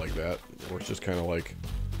like it like that. Where it's just kind of like...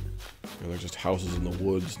 You know, there's just houses in the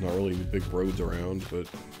woods, not really big roads around, but...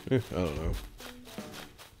 I don't know.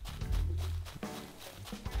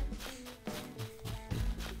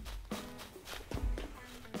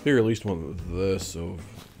 Here, at least one with this, so,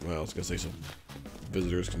 well, I was gonna say so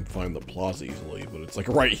visitors can find the plaza easily, but it's like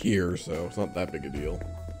right here, so it's not that big a deal.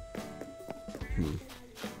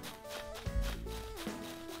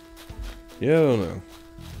 Yeah, I don't know.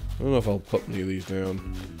 I don't know if I'll put any of these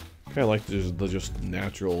down. Kinda like the just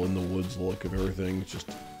natural in the woods look of everything, it's just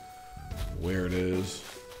where it is.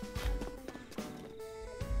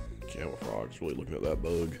 Camel Frog's really looking at that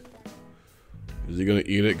bug. Is he gonna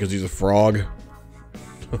eat it because he's a frog?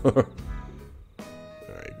 Alright,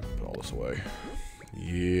 put all this away.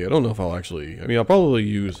 Yeah, I don't know if I'll actually... I mean, I'll probably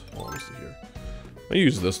use... Hold on, let me see here. I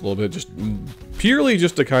use this a little bit, just purely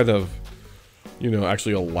just to kind of, you know,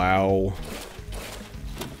 actually allow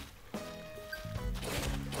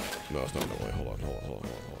No, it's not. No way. Hold on. How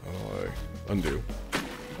do I undo?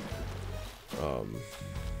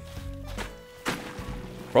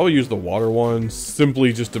 Probably use the water one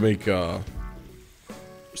simply just to make so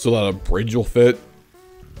that a bridge will fit.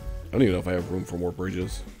 I don't even know if I have room for more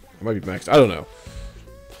bridges. I might be maxed. I don't know.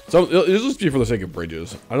 So it'll just be for the sake of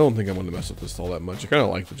bridges. I don't think I'm going to mess with this all that much. I kind of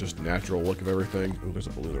like the just natural look of everything. Oh, there's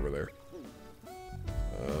a balloon over there.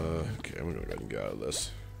 Okay, I'm going to go ahead and get out of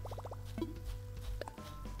this.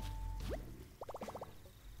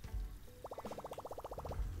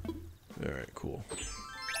 Alright, cool.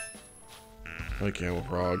 Hi, Camel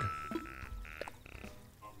Frog.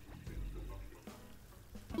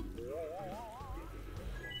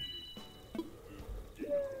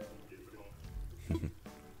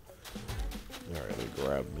 Alright, let me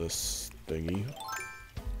grab this thingy.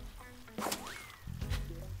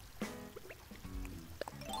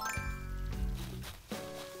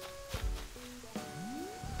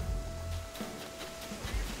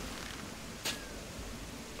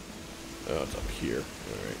 Oh, it's up here.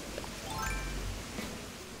 Alright.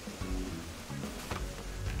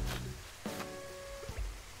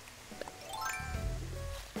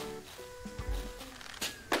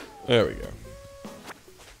 There we go.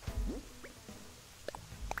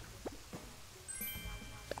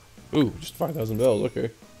 Ooh, just 5,000 bells,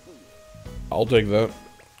 okay. I'll take that.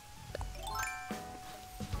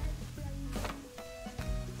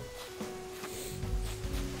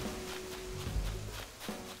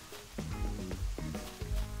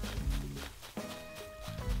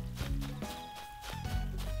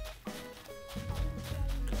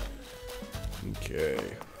 Okay.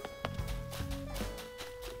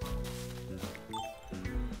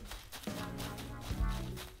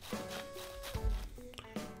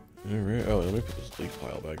 Alright, oh, let me put this leaf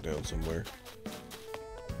pile back down somewhere.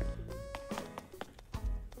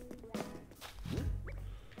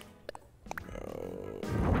 Oh.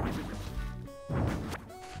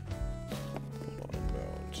 Hold on,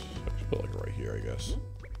 mount. I should put it like right here, I guess.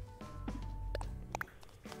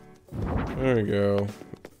 There we go.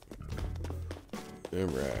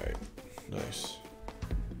 Alright. Nice.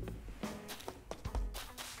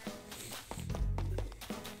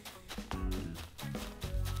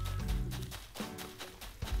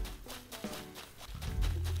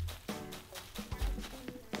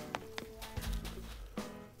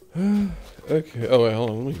 Okay. Oh wait, hold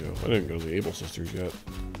on. Let me go. I didn't go to the Able Sisters yet.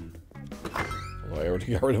 Well, I already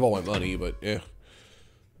got rid of all my money, but yeah.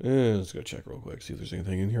 Let's go check real quick. See if there's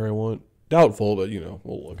anything in here I want. Doubtful, but you know,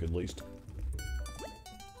 we'll look at least.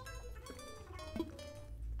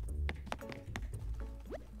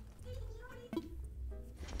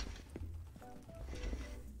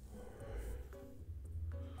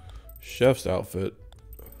 Chef's outfit.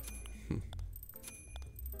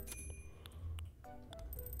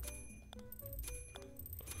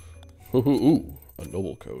 Ooh, a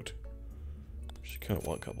noble coat. Should kind of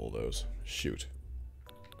want a couple of those. Shoot.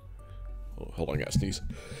 Oh, hold on, I gotta sneeze.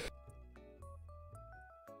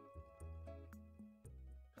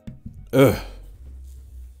 Ugh.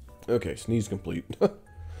 Okay, sneeze complete.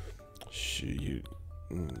 Shoot.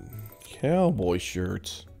 Cowboy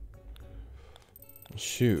shirts.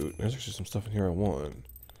 Shoot, there's actually some stuff in here I want.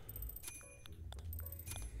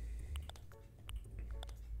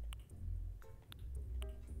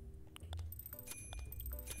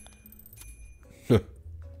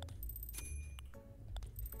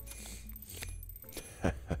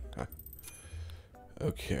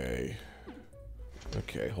 Okay.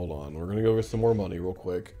 Okay, hold on. We're gonna go get some more money real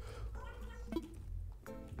quick.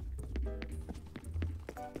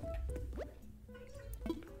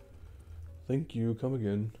 Thank you. Come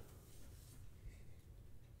again.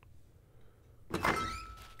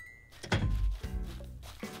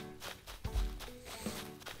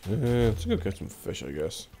 Let's go catch some fish, I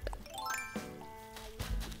guess.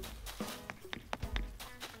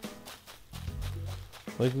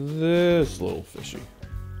 Like this little fishy.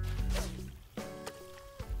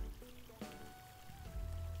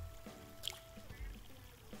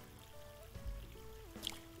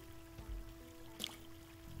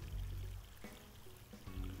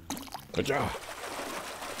 Aja.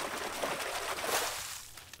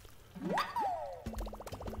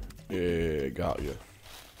 Yeah, got you.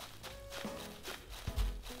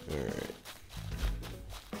 All right.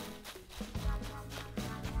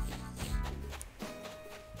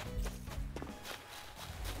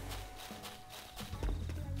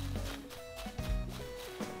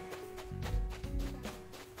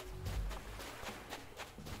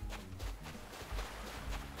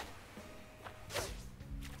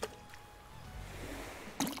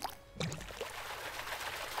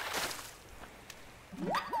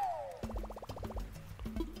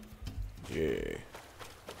 Yeah.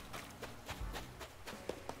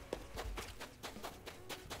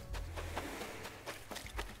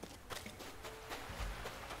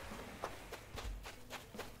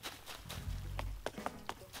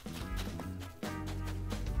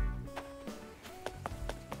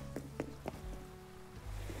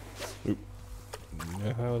 Oop.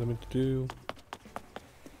 Not how I meant to do.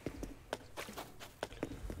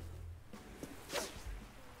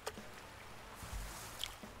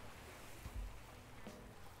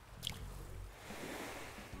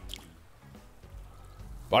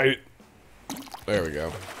 Bite it. There we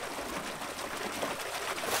go.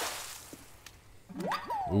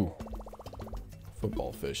 Ooh.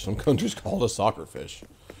 Football fish. Some countries call it a soccer fish.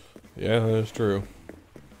 Yeah, that's true.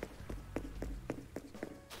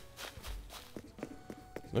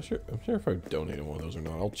 I'm sure if I donated one of those or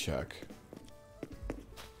not. I'll check.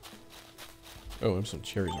 Oh, there's some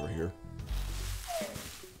cherries over here.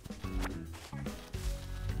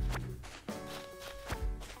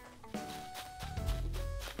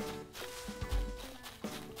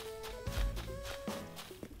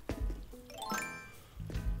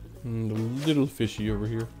 And a little fishy over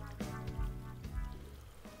here.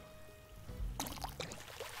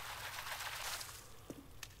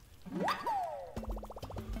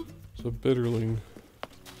 It's a bitterling.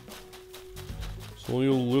 It's only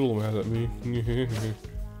a little mad at me.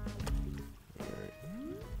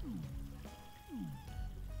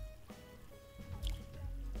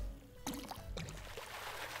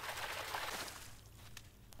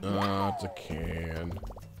 Alright. It's a can.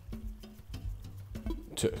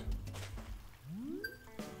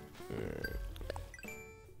 Alright.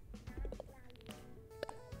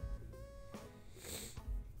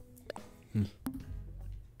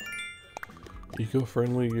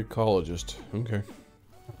 Eco-friendly ecologist. Okay.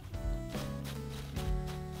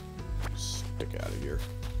 Stick out of here.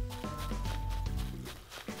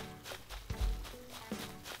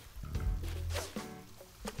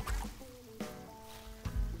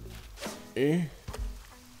 Eh?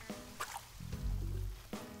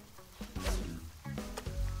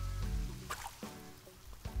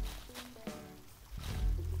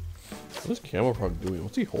 What's Camel Frog doing?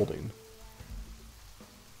 What's he holding?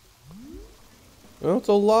 Oh, it's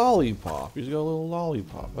a lollipop. He's got a little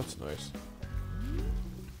lollipop. That's nice.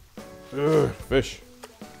 Ugh, fish.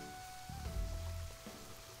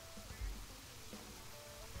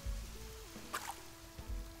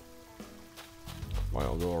 Fine,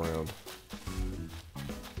 I'll go around.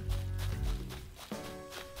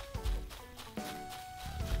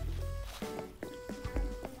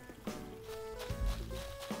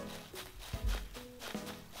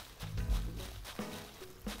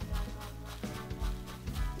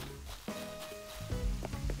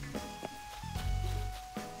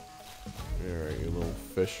 Alright, you little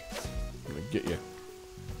fish. I'm gonna get you.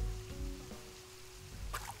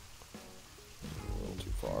 A little too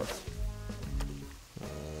far.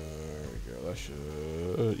 There we go. That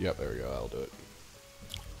should... Yep, there we go. That'll do it.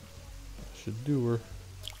 That should do her.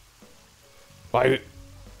 Bite it!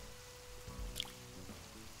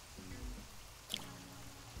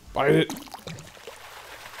 Bite it!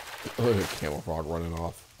 Look at Camel Frog running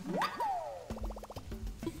off.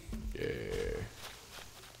 Yeah.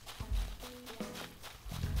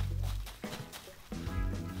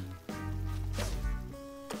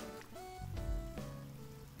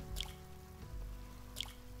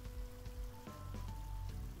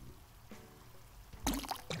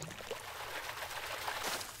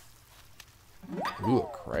 Ooh, a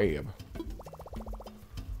crab.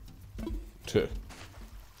 Tuh.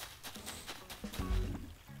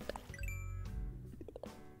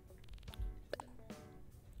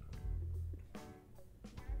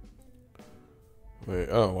 Wait,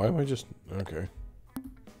 oh, why am I just... Okay.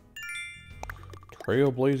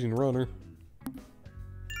 Trailblazing runner.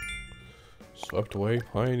 Swept away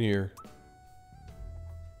pioneer.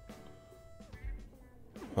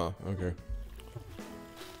 Huh, okay.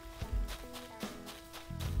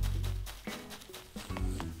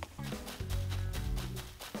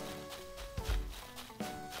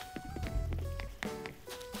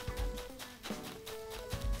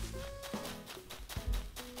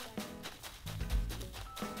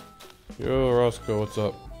 Yo, Roscoe, what's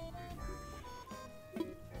up?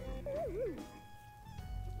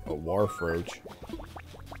 A Warfroach.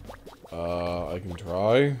 I can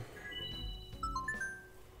try.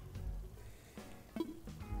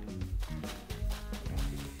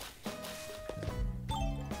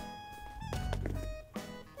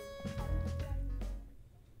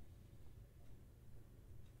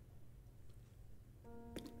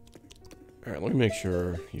 Alright, let me make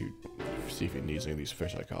sure you see if it needs any of these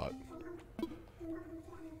fish I caught.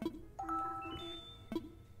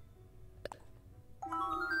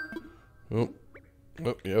 Oh.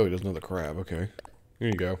 Oh, yeah, he doesn't have the crab. Okay. Here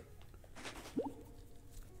you go.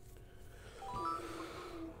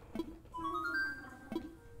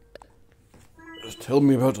 Just tell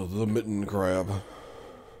me about the mitten crab.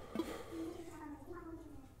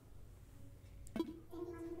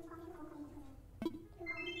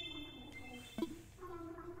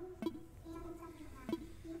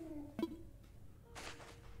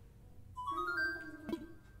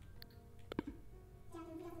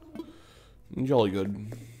 Jolly good.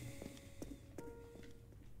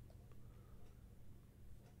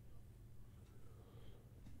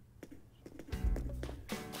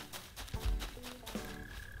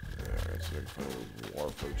 Alright, so I can find those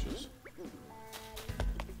water poaches.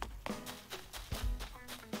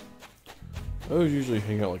 Those usually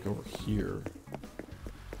hang out like over here.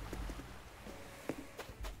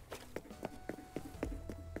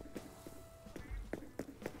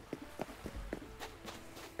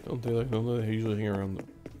 Don't they usually hang around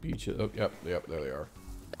the beach? Oh, yep, there they are.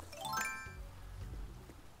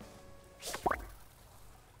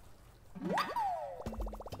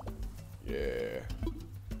 Yeah.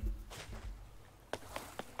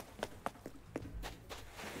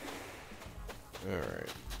 Alright.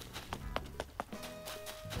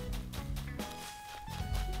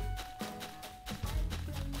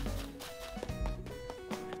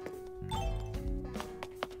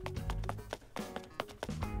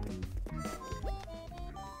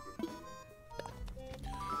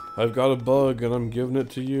 I've got a bug and I'm giving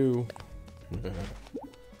it to you.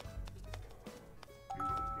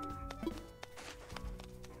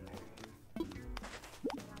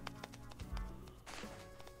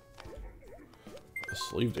 A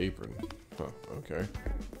sleeved apron. Huh, okay.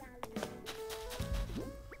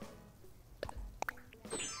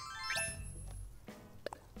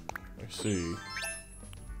 I see.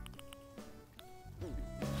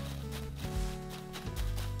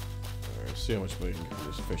 Alright, see how much money I can get for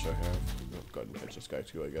this fish I have. Oh, go ahead and catch this guy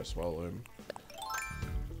too, I guess, while I'm...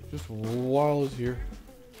 Just while it's here.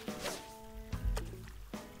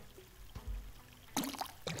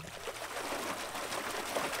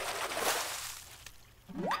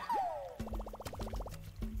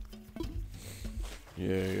 Yeah,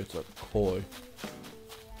 it's a koi.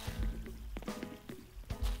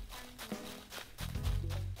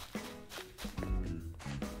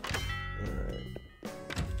 Alright.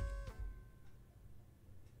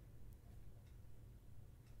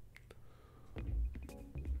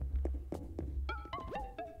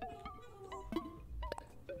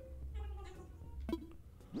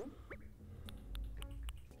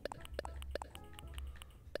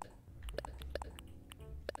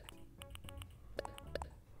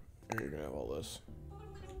 You're gonna have all this.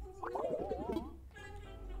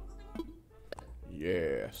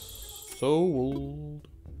 Yeah, sold.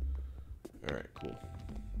 Alright, cool.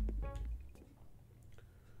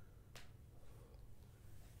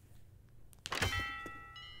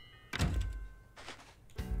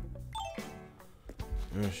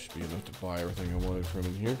 That should be enough to buy everything I wanted from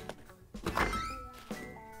in here.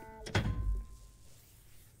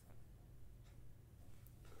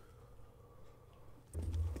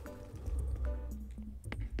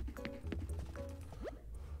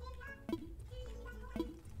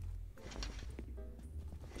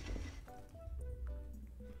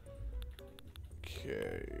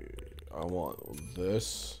 Okay, I want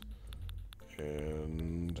this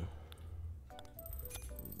and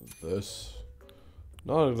this.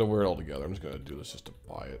 Not gonna wear it all together. I'm just gonna do this just to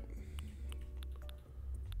buy it.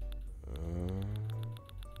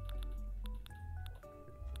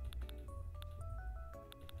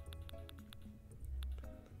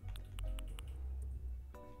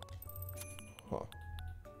 Huh.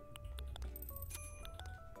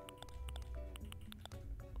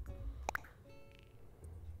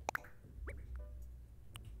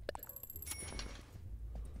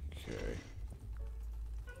 Okay.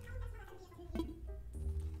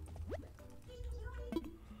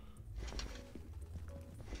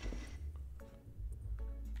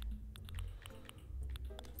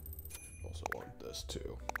 Also want this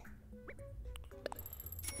too.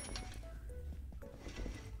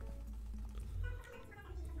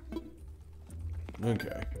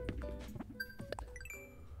 Okay.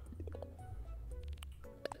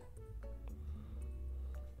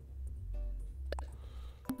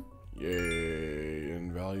 Yay,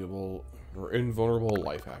 invaluable or invulnerable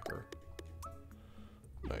life hacker.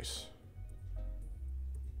 Nice.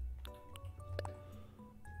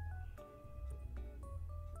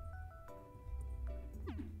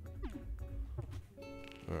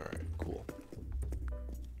 Alright, cool.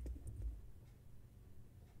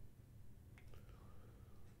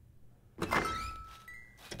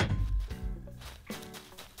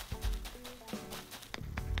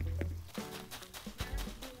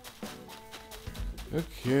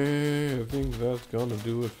 Okay, I think that's gonna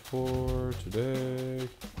do it for today.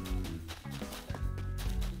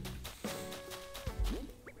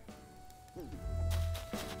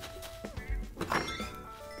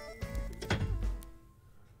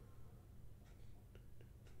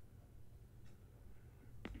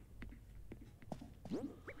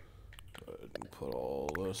 Go ahead and put all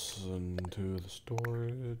this into the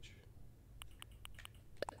storage.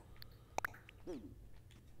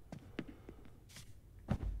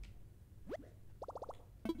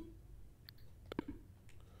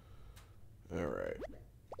 Alright.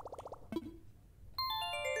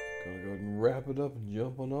 Gonna go ahead and wrap it up and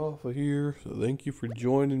jump on off of here. So thank you for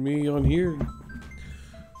joining me on here.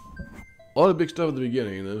 A lot of big stuff at the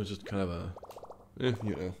beginning. It was just kind of a,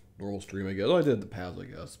 you know, normal stream, I guess. I did the paths, I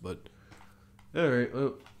guess. But, alright,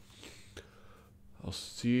 well, I'll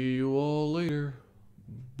see you all later.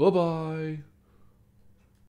 Bye-bye.